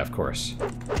dude, yeah, of course.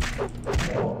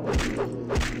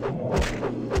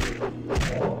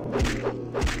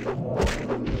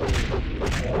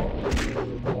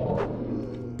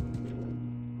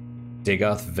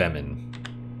 Dagoth Vemin.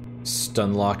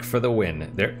 Stunlock for the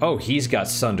win. There. Oh, he's got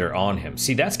Sunder on him.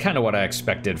 See, that's kind of what I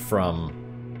expected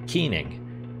from Keening.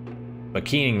 But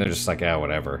Keening, they're just like, ah,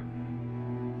 whatever.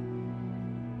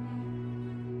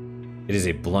 It is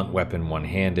a blunt weapon,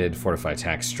 one-handed, fortify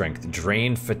attack, strength,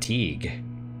 drain, fatigue.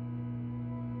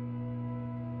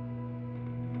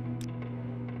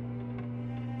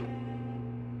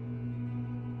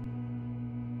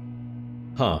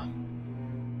 Huh.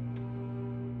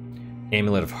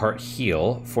 Amulet of Heart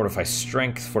Heal, fortify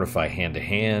strength, fortify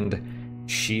hand-to-hand,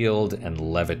 shield, and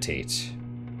levitate.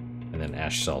 And then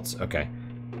ash salts. Okay.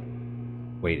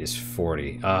 Weight is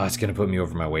 40. Ah, it's gonna put me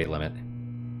over my weight limit.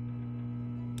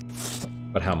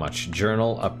 But how much?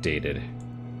 Journal updated.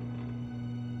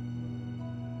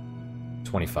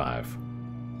 25.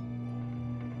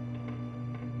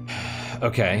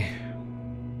 Okay.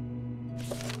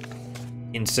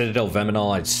 In Citadel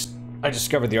Veminal, I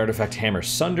discovered the artifact Hammer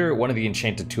Sunder, one of the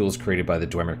enchanted tools created by the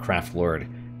Dwemer craft lord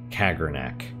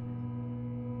Kagernak.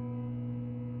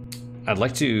 I'd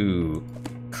like to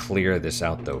clear this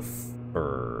out though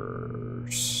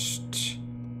first.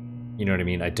 You know what I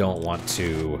mean? I don't want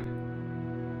to...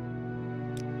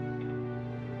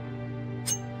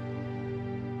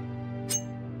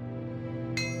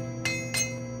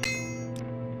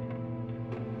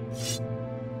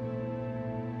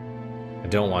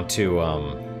 don't want to,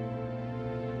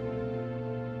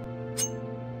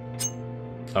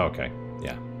 Oh, okay,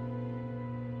 yeah.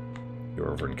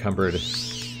 You're over encumbered.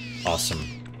 Awesome.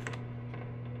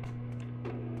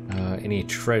 Any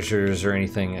treasures or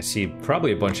anything? I see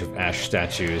probably a bunch of ash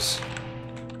statues.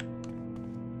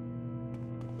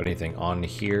 But anything on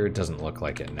here? Doesn't look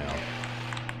like it now.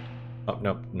 Oh,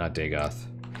 nope, not Dagoth.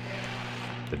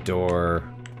 The door...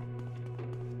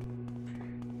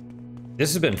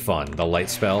 This has been fun, the light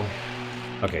spell.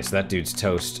 Okay, so that dude's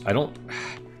toast. I don't...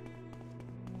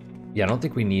 Yeah, I don't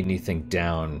think we need anything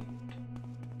down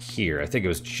here. I think it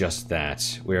was just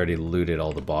that. We already looted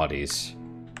all the bodies.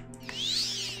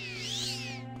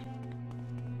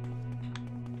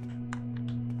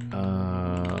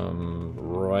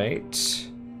 Right.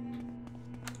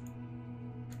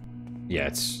 Yeah,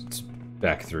 it's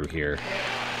back through here.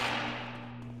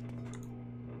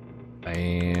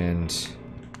 And...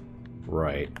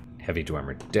 Right. Heavy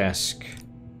Dwemer desk.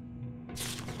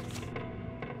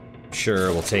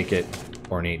 Sure, we'll take it.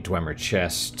 Ornate Dwemer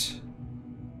chest.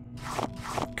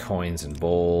 Coins and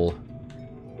bowl.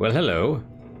 Well, hello.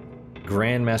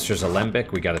 Grandmaster's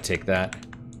Alembic, we gotta take that.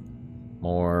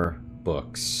 More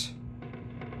books.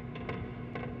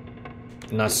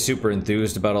 Not super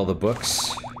enthused about all the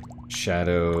books.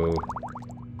 Shadow.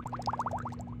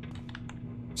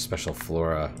 Special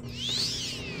Flora.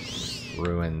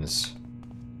 Ruins.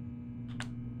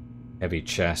 Heavy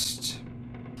chest.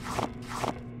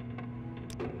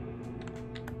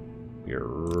 You're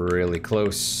really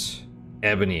close.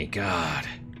 Ebony, God.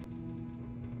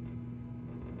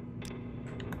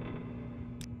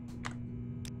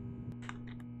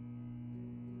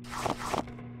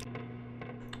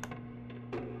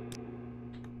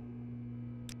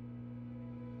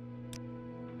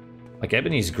 Like,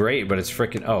 ebony's great, but it's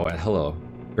freaking... Oh, and hello.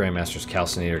 Grandmaster's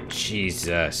Calcinator.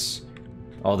 Jesus.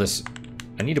 All this...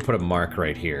 I need to put a mark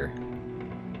right here.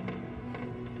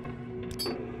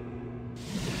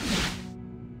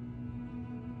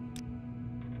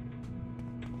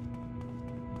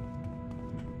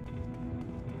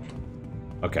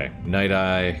 Okay, Night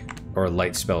Eye or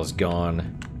Light Spell is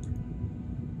gone.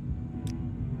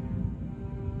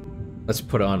 Let's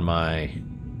put on my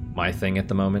thing at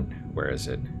the moment. Where is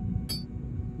it?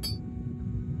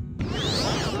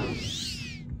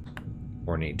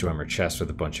 Ornate Dwemer chest with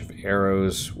a bunch of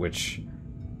arrows, which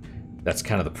that's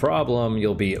kind of the problem.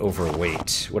 You'll be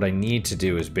overweight. What I need to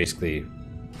do is basically...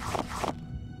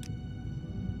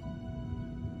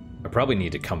 I probably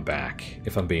need to come back,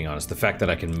 if I'm being honest. The fact that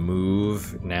I can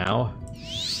move now...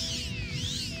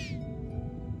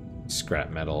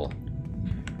 Scrap metal.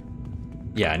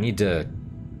 Yeah, I need to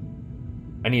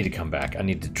come back. I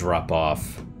need to drop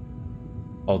off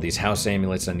all these house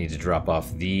amulets. I need to drop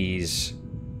off these,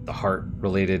 the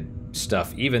heart-related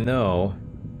stuff, even though...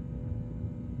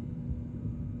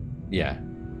 Yeah.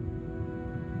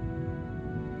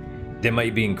 They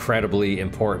might be incredibly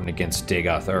important against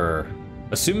Dagoth Ur.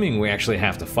 Assuming we actually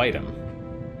have to fight him.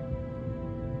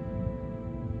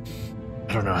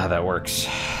 I don't know how that works.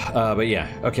 But yeah.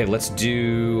 Okay, let's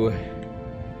do...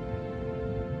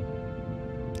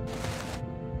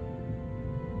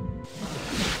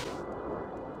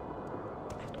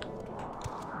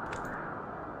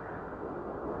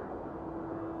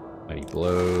 Mighty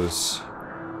Blows.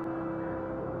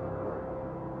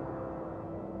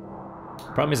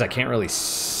 Problem is I can't really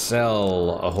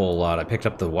sell a whole lot. I picked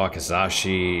up the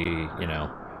Wakizashi, you know.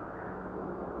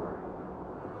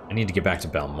 I need to get back to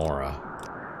Balmora.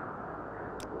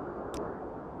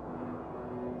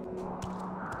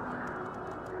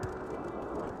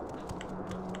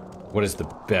 What is the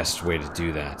best way to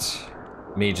do that?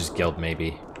 Mage's Guild,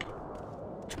 maybe.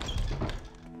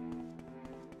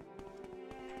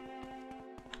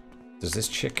 Does this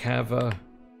chick have,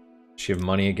 she have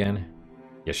money again?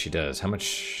 Yes, she does. How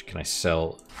much can I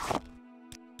sell?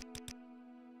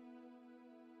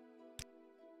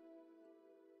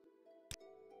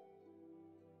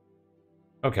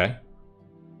 Okay.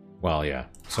 Well, yeah.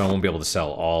 So I won't be able to sell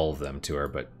all of them to her,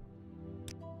 but...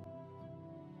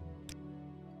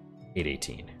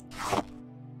 818. I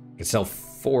can sell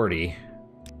 40.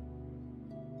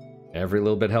 Every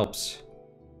little bit helps.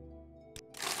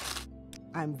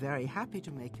 I'm very happy to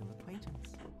make your acquaintance.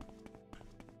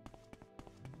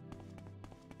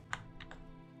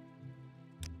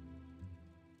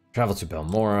 Travel to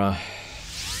Balmora.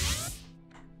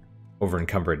 Over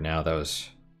encumbered now, that was...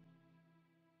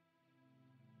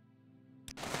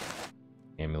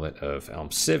 Amulet of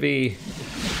Almcivi.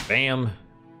 Bam.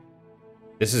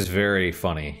 This is very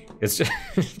funny. It's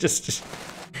just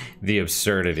the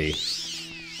absurdity.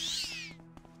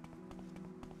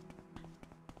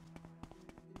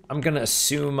 I'm gonna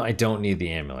assume I don't need the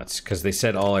amulets, because they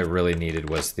said all I really needed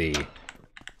was the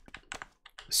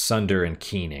Sunder and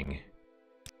Keening.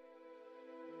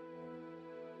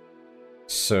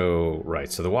 So,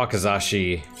 right, so the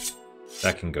Wakizashi,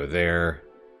 that can go there.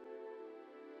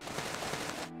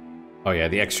 Oh yeah,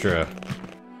 the extra,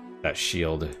 that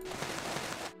shield.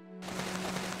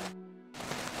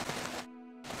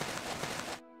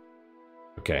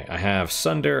 Okay, I have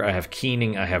Sunder, I have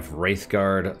Keening, I have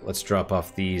Wraithguard. Let's drop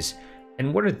off these.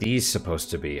 And what are these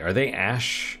supposed to be? Are they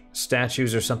ash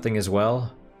statues or something as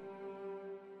well?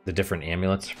 The different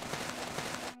amulets?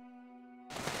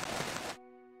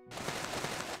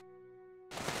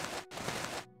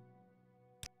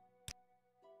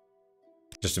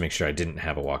 Just to make sure I didn't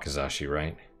have a Wakizashi,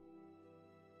 right?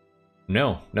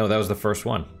 No, that was the first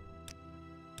one.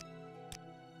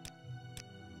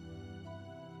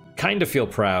 Kind of feel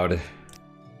proud.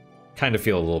 Kind of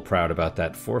feel a little proud about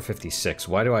that. 456.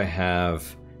 Why do I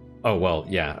have... Oh, well,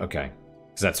 yeah, okay.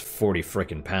 Because that's 40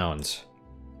 frickin' pounds.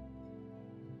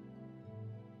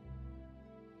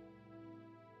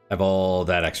 I have all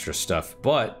that extra stuff.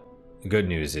 But the good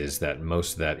news is that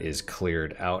most of that is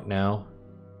cleared out now.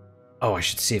 Oh, I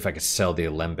should see if I could sell the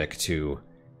Alembic to...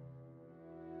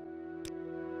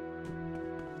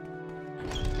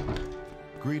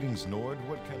 Greetings, Nord.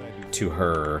 What can I do? To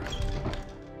her.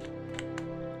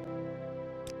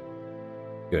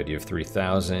 Good, you have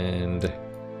 3,000.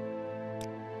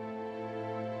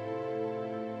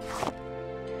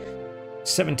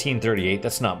 1738,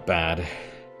 that's not bad.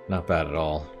 Not bad at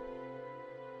all.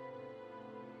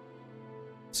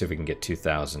 Let's see if we can get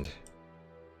 2,000.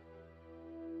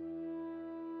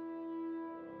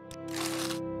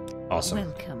 Awesome.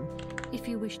 Welcome. If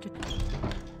you wish to...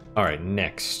 Alright,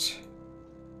 next.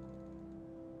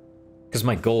 Because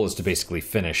my goal is to basically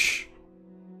finish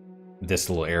this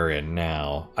little area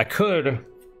now. I could...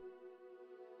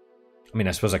 I mean,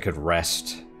 I suppose I could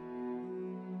rest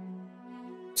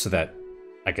so that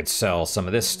I could sell some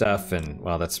of this stuff, and,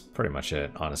 well, that's pretty much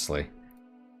it, honestly.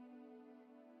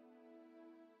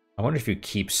 I wonder if you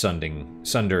keep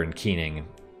Sunder and Keening.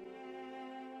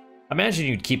 I imagine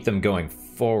you'd keep them going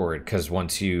forward, because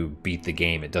once you beat the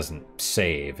game, it doesn't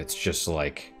save. It's just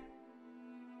like...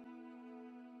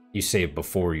 you save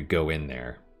before you go in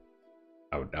there.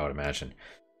 I would imagine.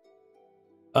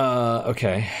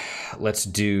 Okay. Let's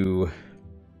do...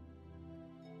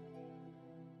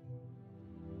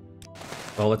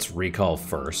 well, let's recall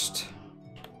first.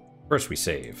 First we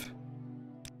save.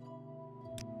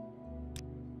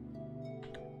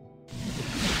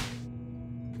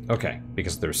 Okay,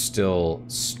 because there's still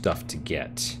stuff to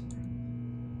get.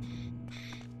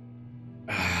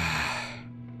 I'll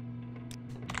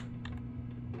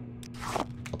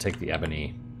take the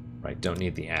ebony. Right, don't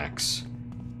need the axe.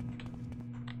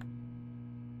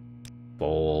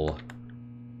 Bowl.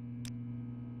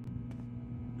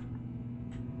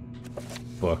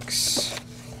 Books.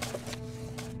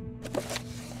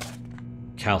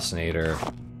 Calcinator.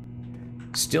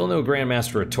 Still no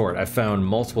Grandmaster Retort. I found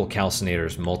multiple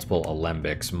calcinators, multiple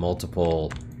alembics,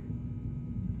 multiple...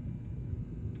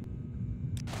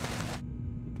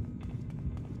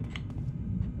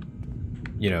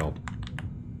 you know...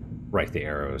 right, the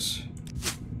arrows.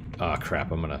 Ah,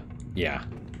 crap, I'm gonna... yeah.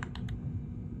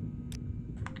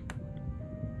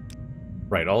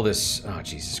 Right, all this... oh,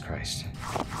 Jesus Christ.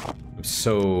 I'm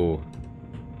so...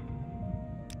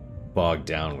 bogged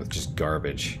down with just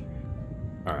garbage.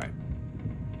 Alright.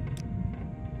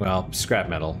 Well, scrap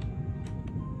metal.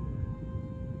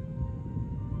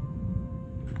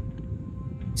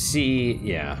 See,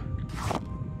 yeah.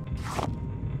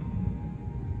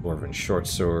 Dwarven short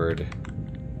sword.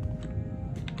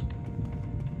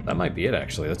 That might be it,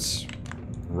 actually. Let's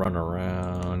run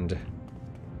around.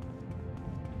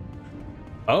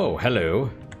 Oh,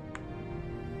 hello.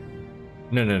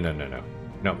 No.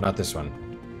 Nope, not this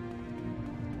one.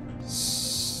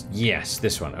 Yes,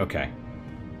 this one. Okay.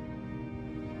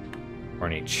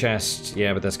 Ornate chest.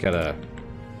 Yeah, but that's got a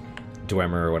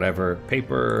Dwemer or whatever.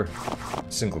 Paper.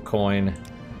 Single coin.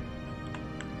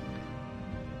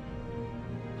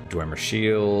 Dwemer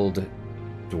shield.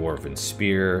 Dwarven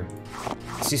spear.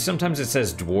 See, sometimes it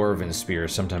says Dwarven spear,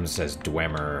 sometimes it says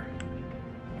Dwemer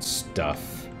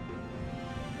stuff.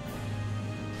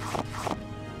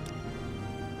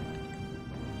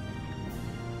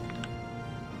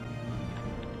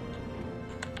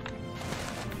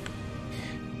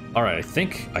 Alright, I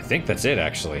think that's it,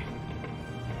 actually.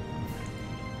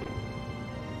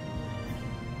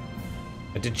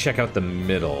 I did check out the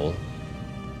middle.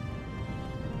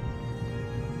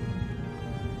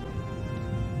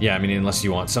 Yeah, I mean, unless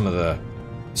you want some of the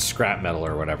scrap metal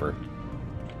or whatever.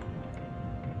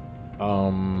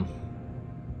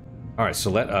 Alright, so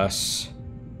let us...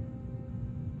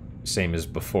 same as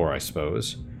before, I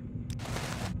suppose.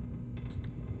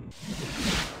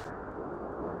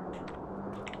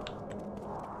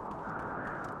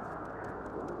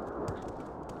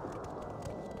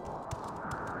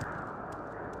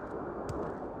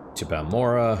 To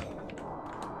Balmora.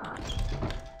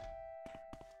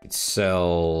 Could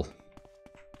sell...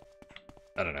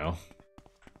 I don't know.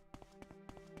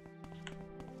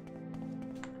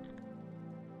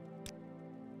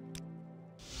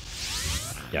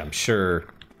 Yeah, I'm sure.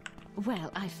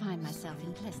 Well, I find myself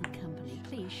in pleasant company.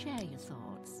 Please share your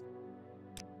thoughts.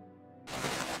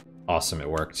 Awesome, it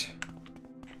worked.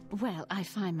 Well, I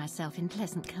find myself in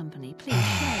pleasant company. Please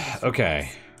share your thoughts.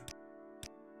 Okay.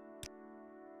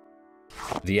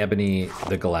 The ebony,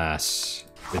 the glass,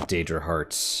 the Daedra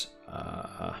hearts,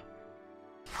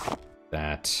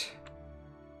 that,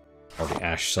 all the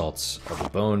ash salts, all the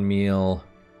bone meal.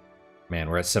 Man,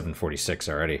 we're at 746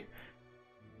 already.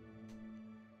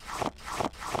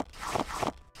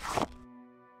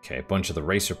 Okay, a bunch of the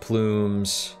racer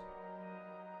plumes.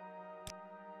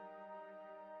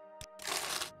 I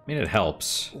mean, it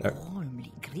helps.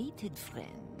 Warmly greeted, friend.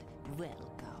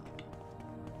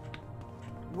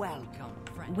 Welcome,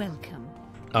 friend. Welcome.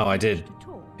 Oh, I did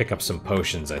pick up some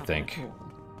potions, I think.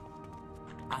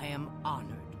 I am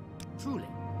honored. Truly.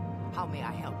 How may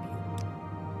I help you?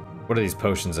 What are these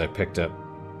potions I picked up?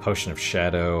 Potion of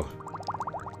Shadow.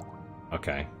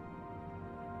 Okay.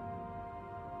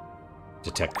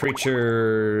 Detect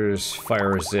creatures,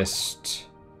 fire resist.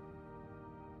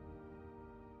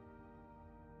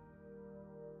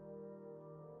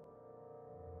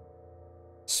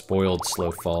 Spoiled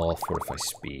slow fall, fortify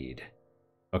speed.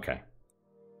 Okay.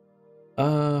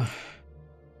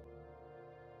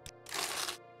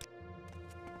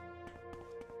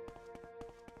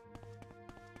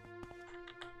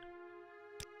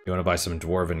 You want to buy some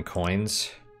dwarven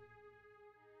coins?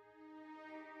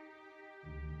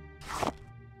 I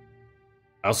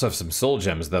also have some soul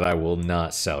gems that I will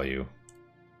not sell you,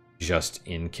 just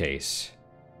in case.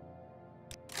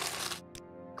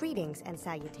 Greetings and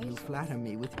salutations. You flatter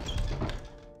me with...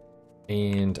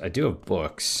 And I do have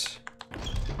books.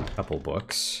 A couple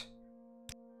books.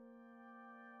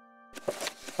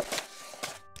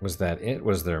 Was that it?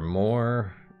 Was there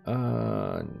more?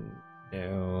 No.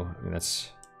 I mean, that's...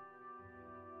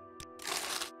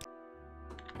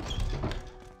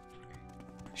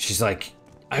 She's like,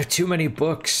 I have too many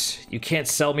books. You can't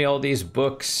sell me all these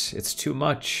books. It's too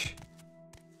much.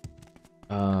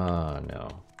 No.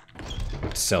 I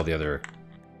have to sell the other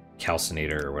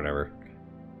calcinator or whatever.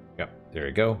 Yep, there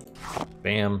you go.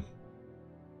 Bam.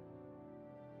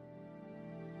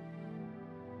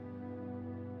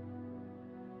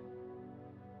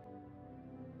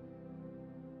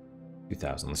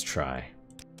 $2,000, let's try.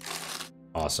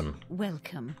 Awesome.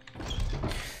 Welcome.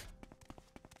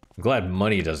 I'm glad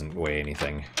money doesn't weigh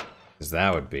anything, because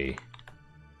that would be,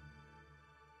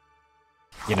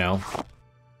 you know.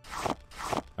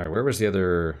 Alright, where was the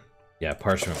other... Yeah,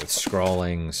 parchment with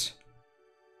scrawlings.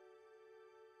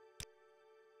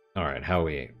 Alright, how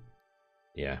we...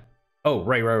 Yeah. Oh,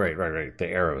 right. The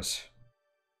arrows.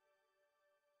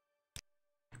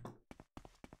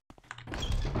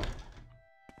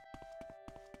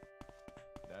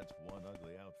 That's one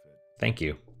ugly outfit. Thank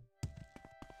you.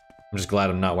 I'm just glad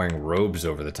I'm not wearing robes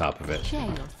over the top of it. Share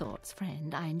your thoughts,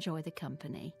 friend. I enjoy the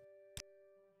company.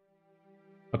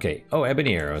 Okay. Oh,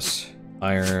 ebony arrows.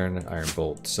 Iron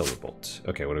bolt, silver bolt.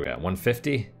 Okay, what do we got?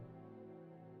 150?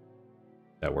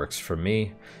 That works for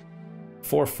me.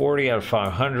 440 out of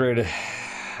 500.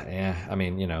 Yeah, I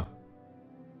mean, you know.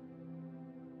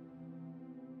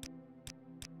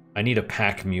 I need a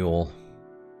pack mule.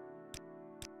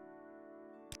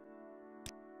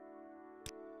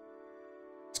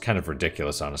 It's kind of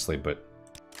ridiculous, honestly, but...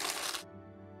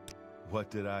 What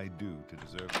did I do to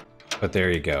deserve it? But there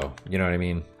you go. You know what I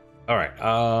mean? Alright,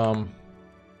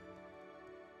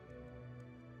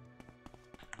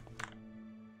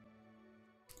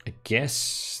 I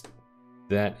guess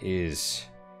that is...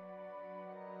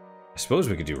 I suppose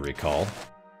we could do recall.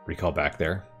 Recall back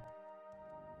there.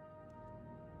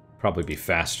 Probably be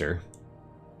faster.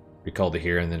 Recall to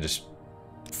here and then just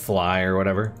fly or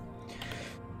whatever.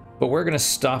 But we're going to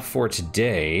stop for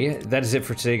today. That is it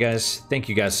for today, guys. Thank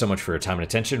you guys so much for your time and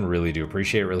attention. Really do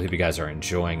appreciate it. Really hope you guys are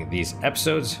enjoying these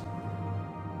episodes.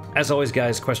 As always,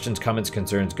 guys, questions, comments,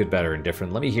 concerns, good, bad, or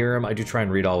indifferent, let me hear them. I do try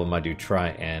and read all of them. I do try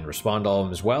and respond to all of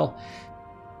them as well.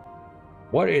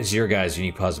 What is your guys'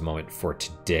 unique positive moment for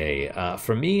today?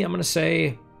 For me, I'm going to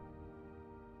say...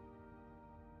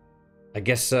 I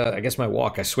guess my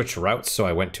walk. I switched routes, so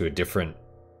I went to a different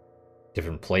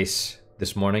place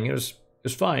this morning. It was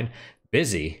fine.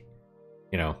 Busy.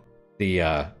 You know,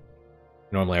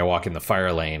 normally I walk in the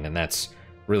fire lane, and that's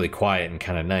really quiet and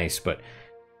kind of nice, but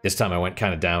this time I went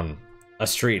kind of down a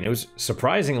street, and it was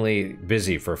surprisingly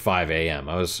busy for 5 a.m.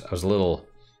 I was a little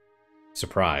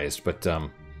surprised, but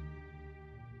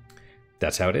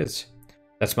that's how it is.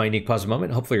 That's my unique positive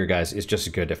moment. Hopefully your guys is just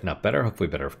as good, if not better. Hopefully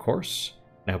better, of course.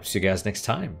 And I hope to see you guys next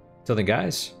time. Till then,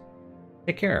 guys,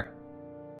 take care.